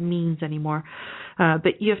means anymore,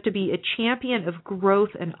 but you have to be a champion of growth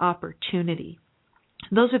and opportunity.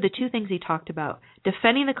 Those are the two things he talked about,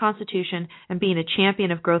 defending the Constitution and being a champion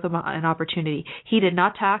of growth and opportunity. He did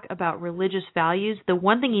not talk about religious values. The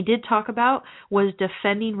one thing he did talk about was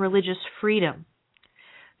defending religious freedom,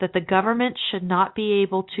 that the government should not be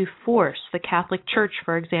able to force the Catholic Church,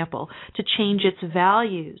 for example, to change its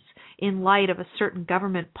values in light of a certain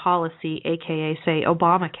government policy, aka, say,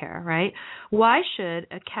 Obamacare, right? Why should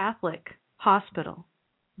a Catholic hospital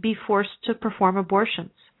be forced to perform abortions,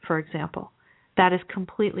 for example? That is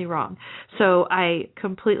completely wrong. So I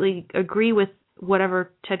completely agree with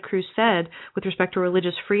whatever Ted Cruz said with respect to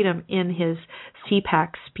religious freedom in his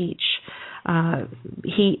CPAC speech.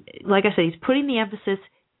 He, like I said, he's putting the emphasis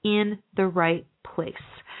in the right place.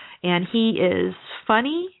 And he is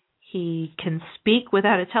funny. He can speak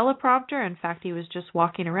without a teleprompter. In fact, he was just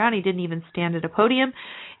walking around. He didn't even stand at a podium.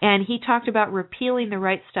 And he talked about repealing the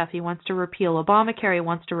right stuff. He wants to repeal Obamacare. He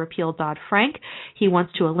wants to repeal Dodd-Frank. He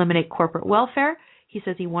wants to eliminate corporate welfare. He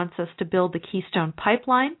says he wants us to build the Keystone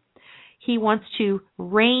Pipeline. He wants to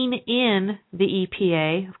rein in the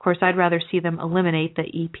EPA. Of course, I'd rather see them eliminate the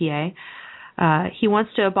EPA. He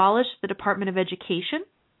wants to abolish the Department of Education,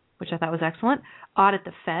 which I thought was excellent, audit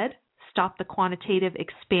the Fed, stop the quantitative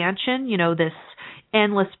expansion, this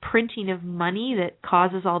endless printing of money that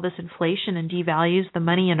causes all this inflation and devalues the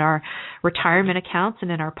money in our retirement accounts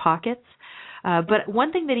and in our pockets. But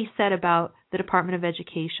one thing that he said about the Department of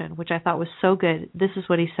Education, which I thought was so good, this is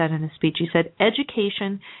what he said in his speech. He said,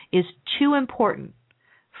 education is too important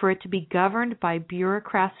for it to be governed by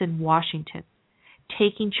bureaucrats in Washington,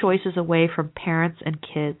 taking choices away from parents and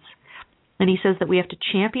kids. And he says that we have to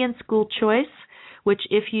champion school choice. which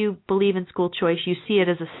if you believe in school choice, you see it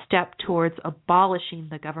as a step towards abolishing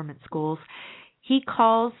the government schools. He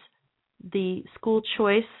calls the school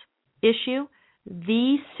choice issue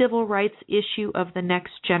the civil rights issue of the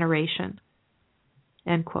next generation,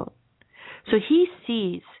 end quote. So he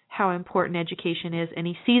sees how important education is, and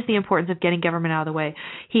he sees the importance of getting government out of the way.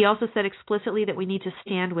 He also said explicitly that we need to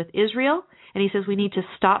stand with Israel, and he says we need to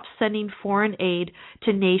stop sending foreign aid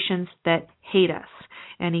to nations that hate us.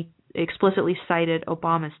 And he explicitly cited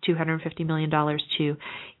Obama's $250 million to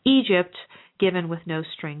Egypt, given with no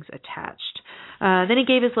strings attached. Then he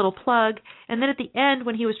gave his little plug, and then at the end,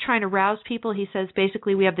 when he was trying to rouse people, he says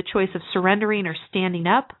basically we have the choice of surrendering or standing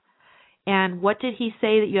up. And what did he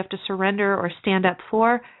say that you have to surrender or stand up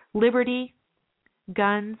for? Liberty,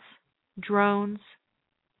 guns, drones,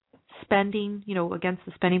 spending, against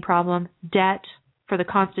the spending problem, debt, for the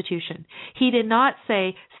Constitution. He did not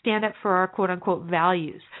say stand up for our quote-unquote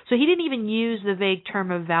values. So he didn't even use the vague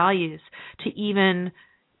term of values to even,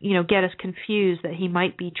 get us confused that he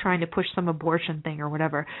might be trying to push some abortion thing or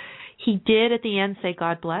whatever. He did at the end say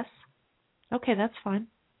God bless. Okay, that's fine.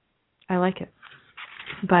 I like it.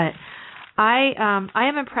 But I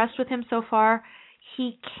am impressed with him so far.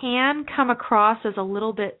 He can come across as a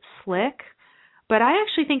little bit slick, but I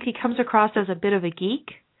actually think he comes across as a bit of a geek,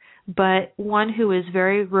 but one who is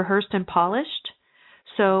very rehearsed and polished.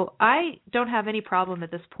 So I don't have any problem at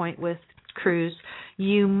this point with Cruz.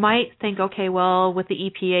 You might think, okay, well, with the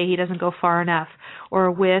EPA, he doesn't go far enough, or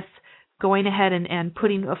with going ahead and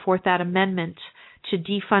putting forth that amendment to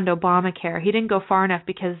defund Obamacare. He didn't go far enough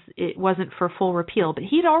because it wasn't for full repeal, but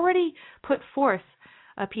he'd already put forth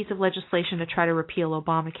a piece of legislation to try to repeal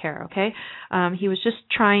Obamacare, okay? He was just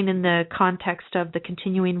trying in the context of the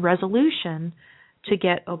continuing resolution to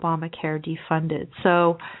get Obamacare defunded.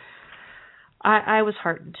 So I was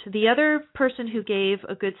heartened. The other person who gave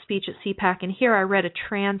a good speech at CPAC, and here I read a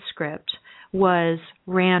transcript, was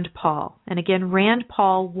Rand Paul. And again, Rand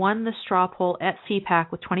Paul won the straw poll at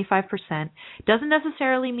CPAC with 25%. Doesn't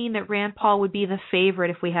necessarily mean that Rand Paul would be the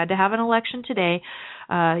favorite if we had to have an election today.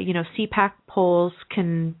 CPAC polls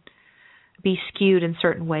can be skewed in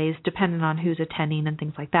certain ways depending on who's attending and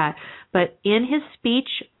things like that. But in his speech,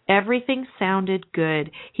 everything sounded good.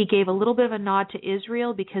 He gave a little bit of a nod to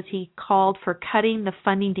Israel because he called for cutting the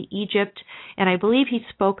funding to Egypt, and I believe he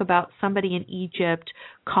spoke about somebody in Egypt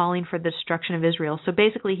calling for the destruction of Israel. So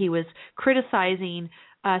basically he was criticizing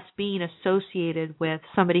us being associated with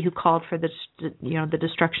somebody who called for the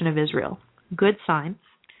destruction of Israel. Good sign.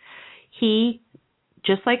 He,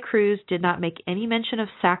 just like Cruz, did not make any mention of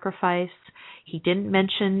sacrifice. He didn't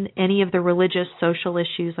mention any of the religious, social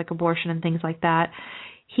issues like abortion and things like that.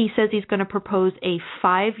 He says he's going to propose a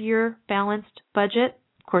 5-year balanced budget.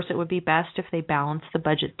 Of course, it would be best if they balanced the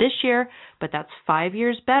budget this year, but that's 5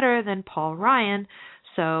 years better than Paul Ryan,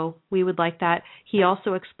 so we would like that. He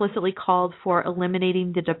also explicitly called for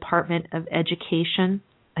eliminating the Department of Education.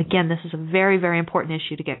 Again, this is a very, very important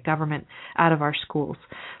issue to get government out of our schools.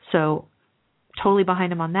 So totally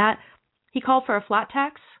behind him on that. He called for a flat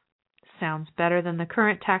tax. Sounds better than the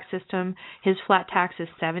current tax system. His flat tax is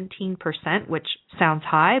 17%, which sounds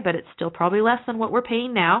high, but it's still probably less than what we're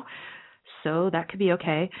paying now. So that could be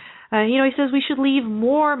okay. He says we should leave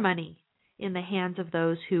more money in the hands of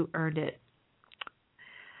those who earned it.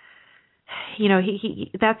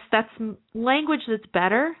 That's language that's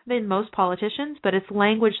better than most politicians, but it's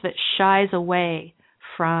language that shies away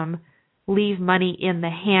from leave money in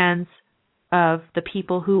the hands of the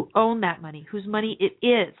people who own that money, whose money it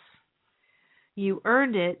is. You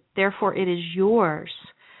earned it, therefore it is yours.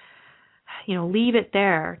 Leave it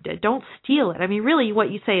there. Don't steal it. I mean, really what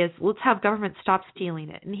you say is, let's have government stop stealing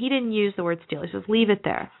it. And he didn't use the word steal. He says, leave it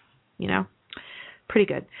there. Pretty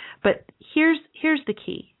good. But here's the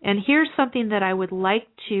key. And here's something that I would like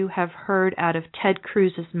to have heard out of Ted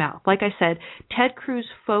Cruz's mouth. Like I said, Ted Cruz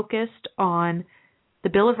focused on the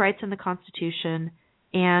Bill of Rights and the Constitution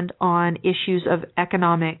and on issues of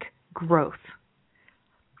economic growth.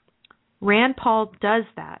 Rand Paul does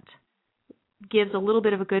that, gives a little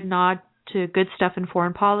bit of a good nod to good stuff in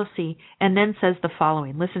foreign policy, and then says the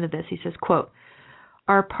following. Listen to this. He says, quote,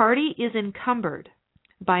 "Our party is encumbered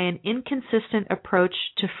by an inconsistent approach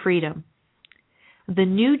to freedom. The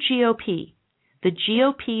new GOP, the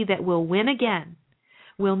GOP that will win again,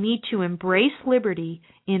 will need to embrace liberty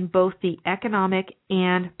in both the economic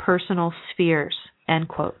and personal spheres," end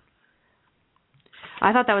quote.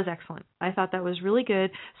 I thought that was excellent. I thought that was really good.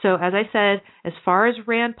 So as I said, as far as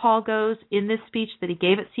Rand Paul goes in this speech that he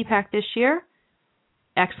gave at CPAC this year,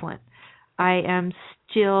 excellent. I am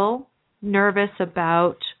still nervous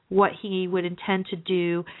about what he would intend to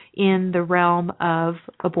do in the realm of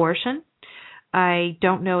abortion. I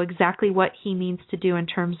don't know exactly what he means to do in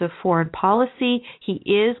terms of foreign policy. He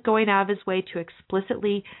is going out of his way to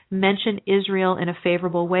explicitly mention Israel in a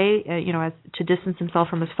favorable way, as to distance himself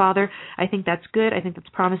from his father. I think that's good. I think that's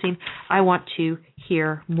promising. I want to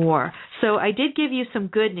hear more. So I did give you some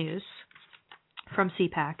good news from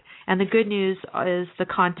CPAC, and the good news is the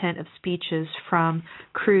content of speeches from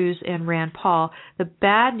Cruz and Rand Paul. The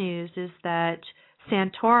bad news is that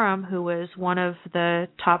Santorum, who was one of the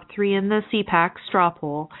top 3 in the CPAC straw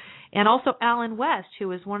poll, and also Alan West, who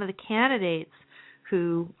was one of the candidates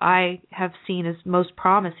who I have seen as most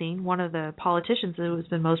promising, one of the politicians who has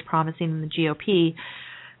been most promising in the GOP,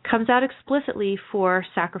 comes out explicitly for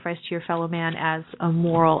sacrifice to your fellow man as a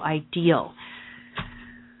moral ideal.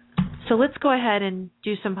 So let's go ahead and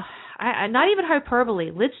do some, not even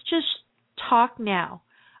hyperbole, let's just talk now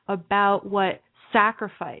about what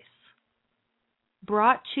sacrifice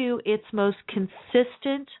brought to its most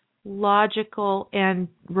consistent, logical, and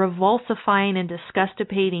revulsifying and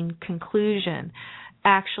disgustipating conclusion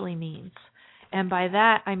actually means. And by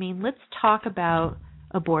that, I mean, let's talk about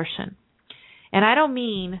abortion. And I don't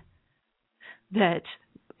mean that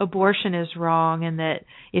abortion is wrong and that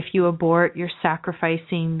if you abort, you're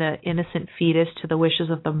sacrificing the innocent fetus to the wishes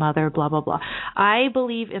of the mother, blah, blah, blah. I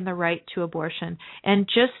believe in the right to abortion. And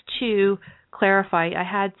just to clarify, I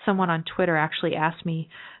had someone on Twitter actually ask me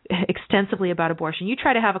extensively about abortion. You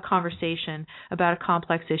try to have a conversation about a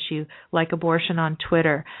complex issue like abortion on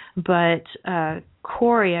Twitter, but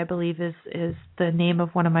Corey, I believe, is the name of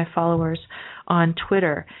one of my followers on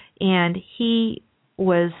Twitter, and he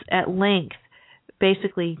was at length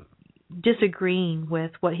basically disagreeing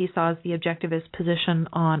with what he saw as the objectivist position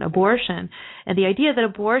on abortion and the idea that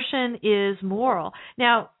abortion is moral.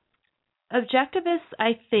 Now, objectivists,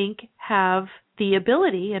 I think, have the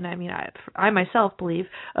ability, and I mean, I myself believe,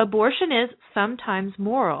 abortion is sometimes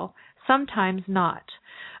moral, sometimes not.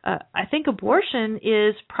 I think abortion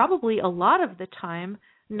is probably a lot of the time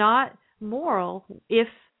not moral if,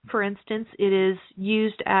 for instance, it is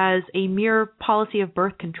used as a mere policy of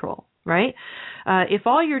birth control, right? If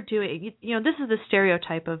all you're doing, this is the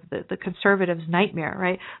stereotype of the conservative's nightmare,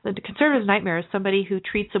 right? The conservative's nightmare is somebody who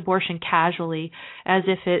treats abortion casually as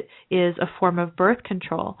if it is a form of birth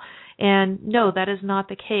control. And no, that is not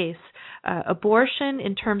the case. Abortion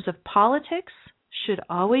in terms of politics should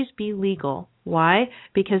always be legal. Why?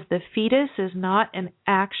 Because the fetus is not an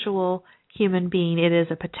actual human being. It is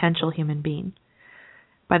a potential human being.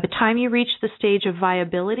 By the time you reach the stage of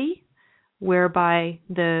viability, whereby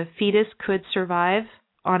the fetus could survive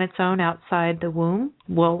on its own outside the womb,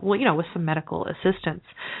 with some medical assistance.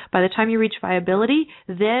 By the time you reach viability,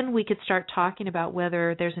 then we could start talking about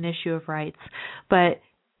whether there's an issue of rights. But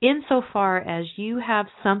insofar as you have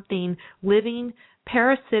something living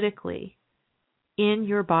parasitically in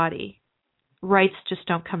your body, rights just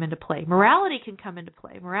don't come into play. Morality can come into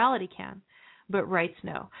play. Morality can. But rights,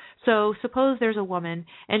 no. So suppose there's a woman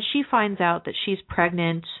and she finds out that she's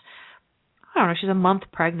pregnant, I don't know, she's a month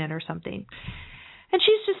pregnant or something. And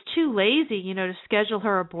she's just too lazy, to schedule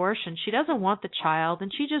her abortion. She doesn't want the child, and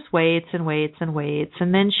she just waits and waits and waits.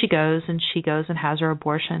 And then she goes and has her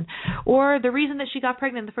abortion. Or the reason that she got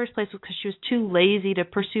pregnant in the first place was because she was too lazy to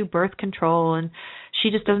pursue birth control, and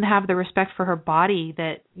she just doesn't have the respect for her body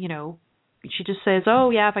that, she just says,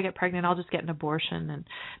 oh, yeah, if I get pregnant, I'll just get an abortion and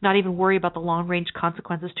not even worry about the long-range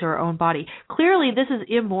consequences to her own body. Clearly, this is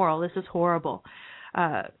immoral. This is horrible.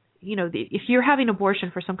 If you're having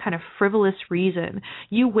abortion for some kind of frivolous reason,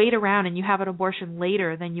 you wait around and you have an abortion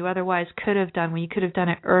later than you otherwise could have done when you could have done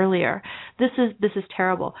it earlier. This is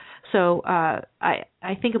terrible. So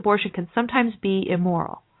I think abortion can sometimes be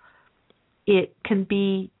immoral. It can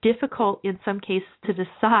be difficult in some cases to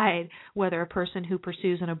decide whether a person who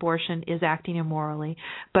pursues an abortion is acting immorally,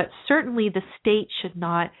 but certainly the state should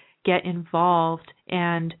not get involved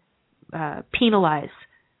and penalize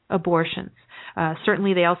abortions.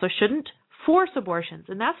 Certainly they also shouldn't force abortions,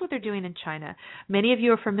 and that's what they're doing in China. Many of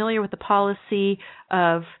you are familiar with the policy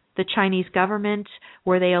of the Chinese government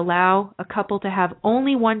where they allow a couple to have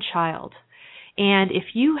only one child. And if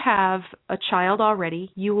you have a child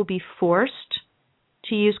already, you will be forced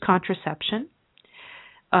to use contraception.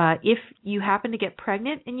 If you happen to get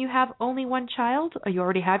pregnant and you have only one child, or you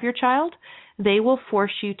already have your child, they will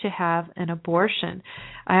force you to have an abortion.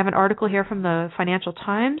 I have an article here from the Financial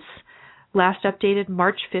Times last updated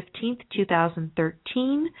March 15th,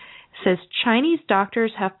 2013, says Chinese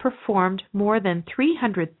doctors have performed more than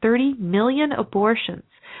 330 million abortions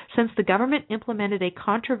since the government implemented a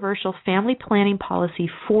controversial family planning policy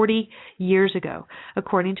 40 years ago,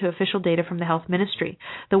 according to official data from the Health Ministry.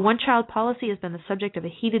 The one-child policy has been the subject of a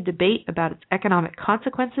heated debate about its economic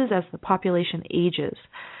consequences as the population ages.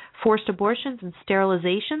 Forced abortions and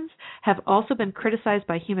sterilizations have also been criticized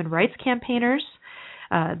by human rights campaigners,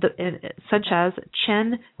 such as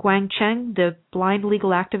Chen Guangcheng, the blind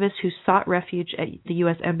legal activist who sought refuge at the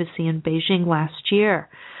U.S. Embassy in Beijing last year.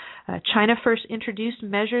 China first introduced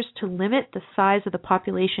measures to limit the size of the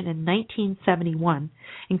population in 1971,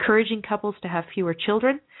 encouraging couples to have fewer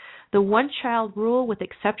children. The one-child rule, with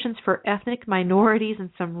exceptions for ethnic minorities and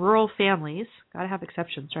some rural families, got to have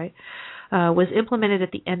exceptions, right, was implemented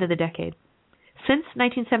at the end of the decade. Since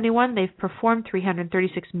 1971, they've performed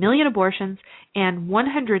 336 million abortions and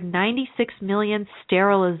 196 million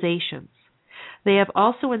sterilizations. They have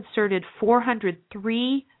also inserted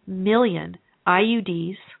 403 million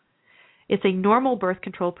IUDs. It's a normal birth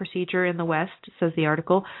control procedure in the West, says the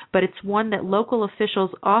article, but it's one that local officials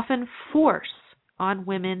often force on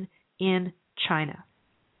women in China.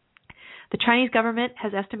 The Chinese government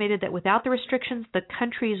has estimated that without the restrictions, the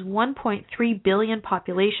country's 1.3 billion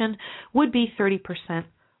population would be 30%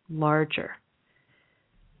 larger.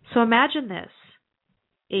 So imagine this,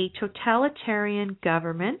 a totalitarian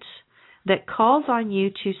government that calls on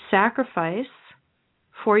you to sacrifice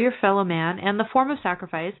for your fellow man, and the form of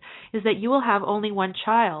sacrifice is that you will have only one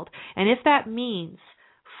child. And if that means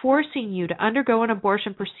forcing you to undergo an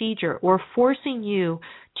abortion procedure or forcing you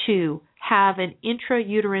to have an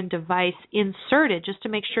intrauterine device inserted just to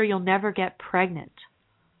make sure you'll never get pregnant,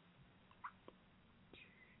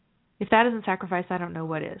 if that isn't sacrifice, I don't know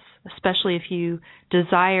what is, especially if you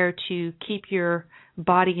desire to keep your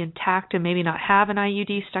body intact and maybe not have an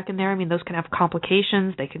IUD stuck in there. I mean, those can have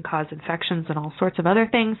complications. They can cause infections and all sorts of other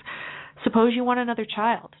things. Suppose you want another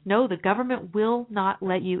child. No, the government will not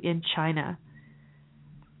let you in China.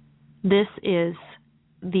 This is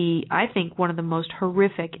I think, one of the most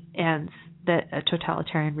horrific ends that a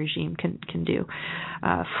totalitarian regime can do.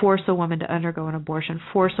 Force a woman to undergo an abortion,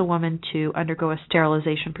 force a woman to undergo a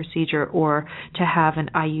sterilization procedure, or to have an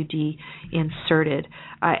IUD inserted.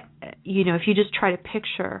 If you just try to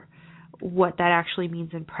picture what that actually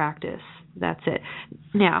means in practice, that's it.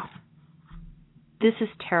 Now, this is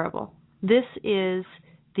terrible. This is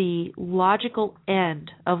the logical end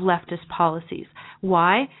of leftist policies.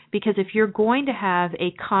 Why? Because if you're going to have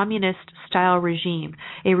a communist-style regime,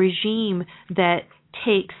 a regime that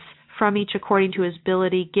takes from each according to his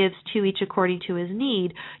ability, gives to each according to his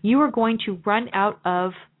need, you are going to run out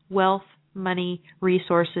of wealth, money,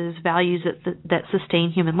 resources, values that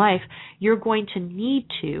sustain human life. You're going to need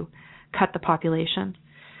to cut the population.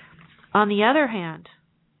 On the other hand,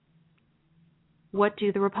 what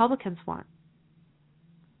do the Republicans want?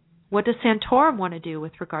 What does Santorum want to do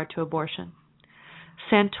with regard to abortion?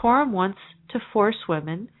 Santorum wants to force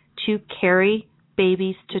women to carry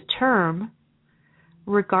babies to term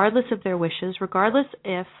regardless of their wishes, regardless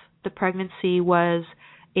if the pregnancy was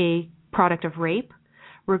a product of rape,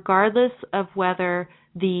 regardless of whether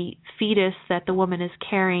the fetus that the woman is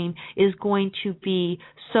carrying is going to be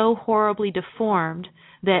so horribly deformed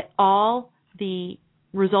that all the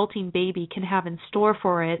resulting baby can have in store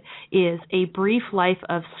for it is a brief life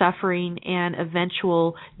of suffering and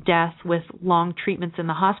eventual death with long treatments in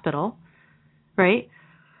the hospital, right?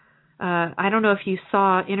 I don't know if you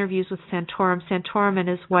saw interviews with Santorum. Santorum and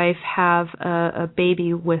his wife have a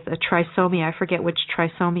baby with a trisomy. I forget which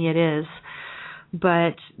trisomy it is,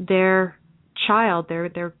 but their child,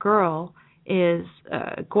 their girl, is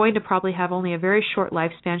going to probably have only a very short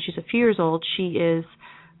lifespan. She's a few years old. She is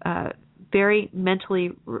very mentally,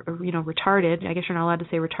 retarded. I guess you're not allowed to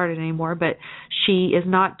say retarded anymore, but she is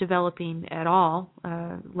not developing at all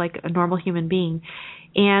like a normal human being.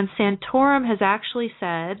 And Santorum has actually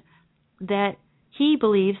said that he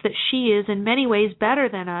believes that she is in many ways better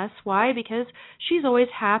than us. Why? Because she's always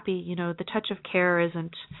happy. The touch of care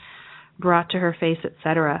isn't brought to her face,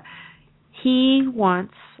 etc. He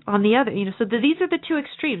wants, on the other, so these are the two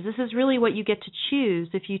extremes. This is really what you get to choose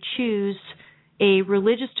if you choose a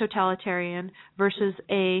religious totalitarian versus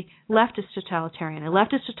a leftist totalitarian. A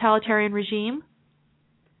leftist totalitarian regime,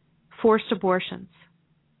 forced abortions.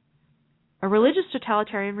 A religious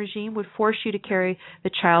totalitarian regime would force you to carry the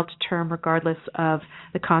child to term regardless of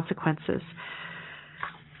the consequences.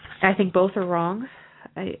 I think both are wrong.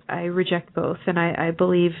 I reject both, and I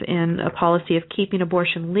believe in a policy of keeping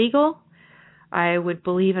abortion legal. I would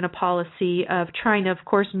believe in a policy of trying to, of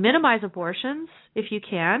course, minimize abortions if you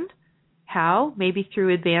can. How? Maybe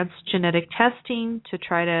through advanced genetic testing to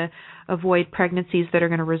try to avoid pregnancies that are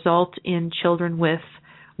going to result in children with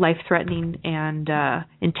life-threatening and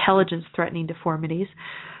intelligence-threatening deformities.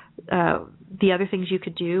 The other things you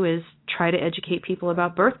could do is try to educate people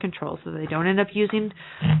about birth control so they don't end up using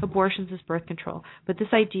abortions as birth control. But this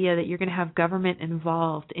idea that you're going to have government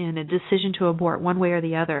involved in a decision to abort one way or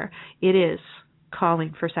the other, it is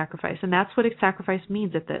calling for sacrifice. And that's what sacrifice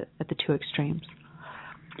means at the two extremes.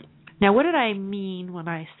 Now, what did I mean when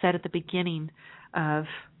I said at the beginning of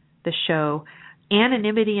the show,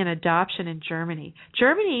 anonymity and adoption in Germany?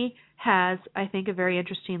 Germany has, I think, a very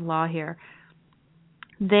interesting law here.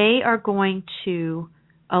 They are going to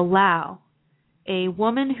allow a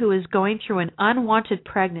woman who is going through an unwanted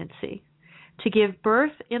pregnancy to give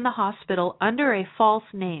birth in the hospital under a false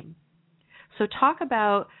name. So talk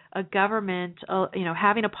about a government,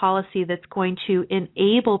 having a policy that's going to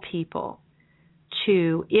enable people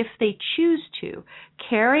to, if they choose to,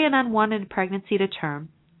 carry an unwanted pregnancy to term,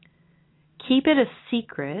 keep it a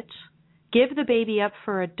secret, give the baby up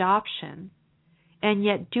for adoption, and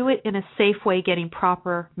yet do it in a safe way, getting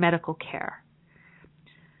proper medical care.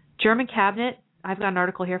 German cabinet, I've got an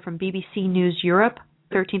article here from BBC News Europe,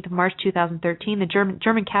 13th of March 2013. The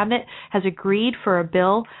German cabinet has agreed for a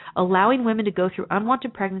bill allowing women to go through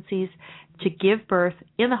unwanted pregnancies to give birth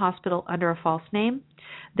in the hospital under a false name.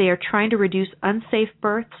 They are trying to reduce unsafe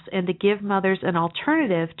births and to give mothers an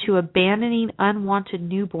alternative to abandoning unwanted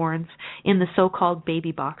newborns in the so-called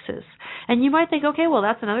baby boxes. And you might think, okay, well,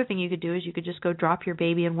 that's another thing you could do is you could just go drop your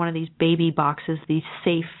baby in one of these baby boxes, these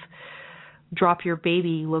safe drop your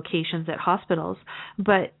baby locations at hospitals.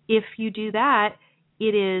 But if you do that,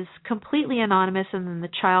 it is completely anonymous and then the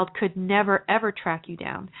child could never, ever track you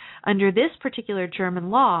down. Under this particular German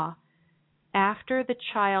law, after the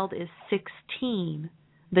child is 16,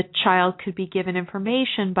 the child could be given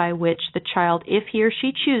information by which the child, if he or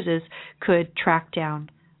she chooses, could track down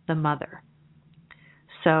the mother.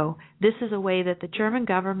 So this is a way that the German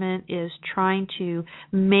government is trying to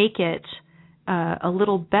make it a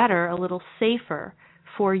little better, a little safer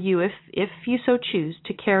for you, if you so choose,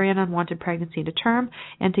 to carry an unwanted pregnancy to term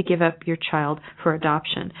and to give up your child for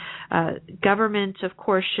adoption. Government, of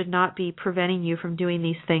course, should not be preventing you from doing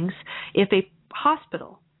these things. If a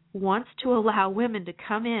hospital wants to allow women to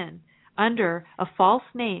come in under a false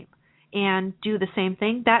name and do the same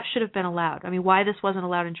thing, that should have been allowed. I mean, why this wasn't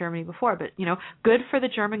allowed in Germany before, but, good for the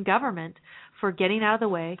German government for getting out of the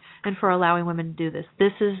way and for allowing women to do this.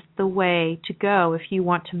 This is the way to go if you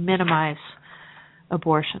want to minimize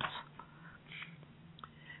abortions.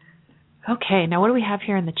 Okay, now what do we have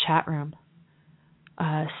here in the chat room?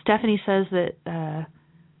 Stephanie says that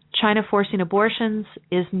China forcing abortions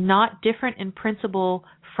is not different in principle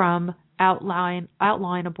from outlawing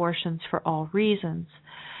abortions for all reasons.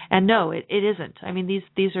 And no, it isn't. I mean,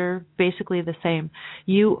 these are basically the same.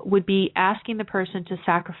 You would be asking the person to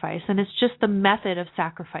sacrifice, and it's just the method of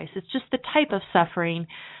sacrifice. It's just the type of suffering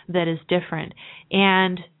that is different.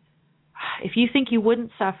 And if you think you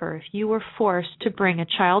wouldn't suffer if you were forced to bring a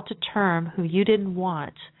child to term who you didn't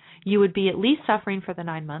want, you would be at least suffering for the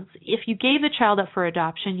 9 months. If you gave the child up for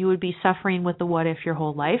adoption, you would be suffering with the what if your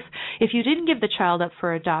whole life. If you didn't give the child up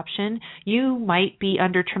for adoption, you might be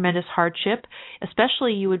under tremendous hardship.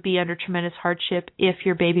 Especially you would be under tremendous hardship if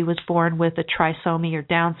your baby was born with a trisomy or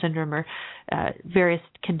Down syndrome or various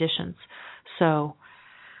conditions. So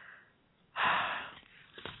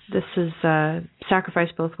this is sacrifice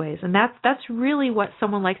both ways. And that's really what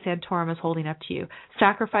someone like Santorum is holding up to you.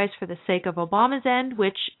 Sacrifice for the sake of Obama's end,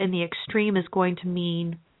 which in the extreme is going to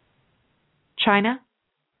mean China,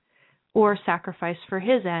 or sacrifice for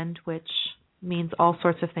his end, which means all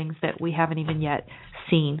sorts of things that we haven't even yet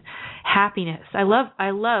seen. Happiness. I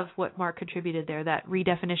love what Mark contributed there, that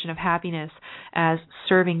redefinition of happiness as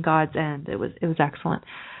serving God's end. It was excellent.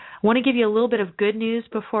 I want to give you a little bit of good news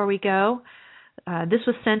before we go. This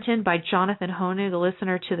was sent in by Jonathan Honu, the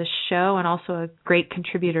listener to the show and also a great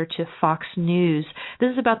contributor to Fox News.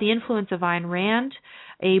 This is about the influence of Ayn Rand.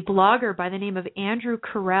 A blogger by the name of Andrew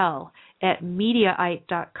Carell at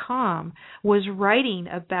Mediaite.com was writing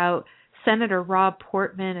about Senator Rob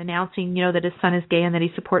Portman announcing, that his son is gay and that he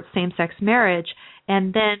supports same-sex marriage,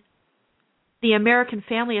 and then the American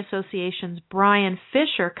Family Association's Brian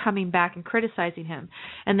Fisher coming back and criticizing him.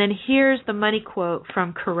 And then here's the money quote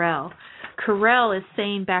from Carell. Carell is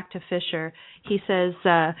saying back to Fisher, he says,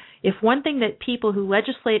 if one thing that people who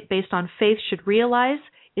legislate based on faith should realize,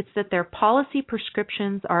 it's that their policy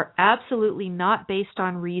prescriptions are absolutely not based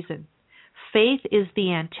on reason. Faith is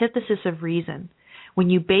the antithesis of reason. When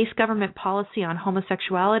you base government policy on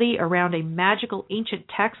homosexuality around a magical ancient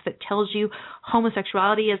text that tells you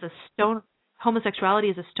homosexuality is a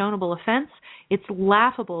stonable offense, it's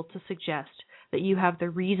laughable to suggest that you have the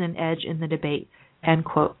reason edge in the debate, end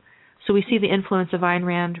quote. So we see the influence of Ayn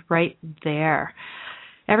Rand right there.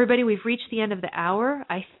 Everybody, we've reached the end of the hour.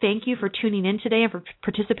 I thank you for tuning in today and for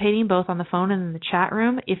participating both on the phone and in the chat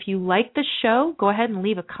room. If you like the show, go ahead and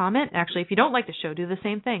leave a comment. Actually, if you don't like the show, do the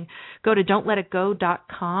same thing. Go to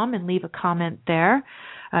don'tletitgo.com and leave a comment there.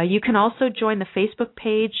 You can also join the Facebook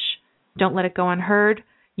page, Don't Let It Go Unheard.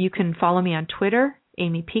 You can follow me on Twitter,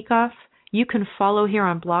 Amy Peikoff. You can follow here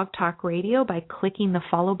on Blog Talk Radio by clicking the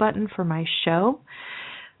follow button for my show.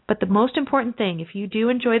 But the most important thing, if you do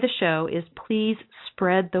enjoy the show, is please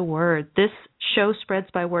spread the word. This show spreads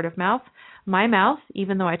by word of mouth. My mouth,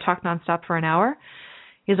 even though I talk nonstop for an hour,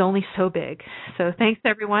 is only so big. So thanks,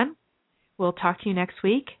 everyone. We'll talk to you next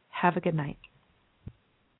week. Have a good night.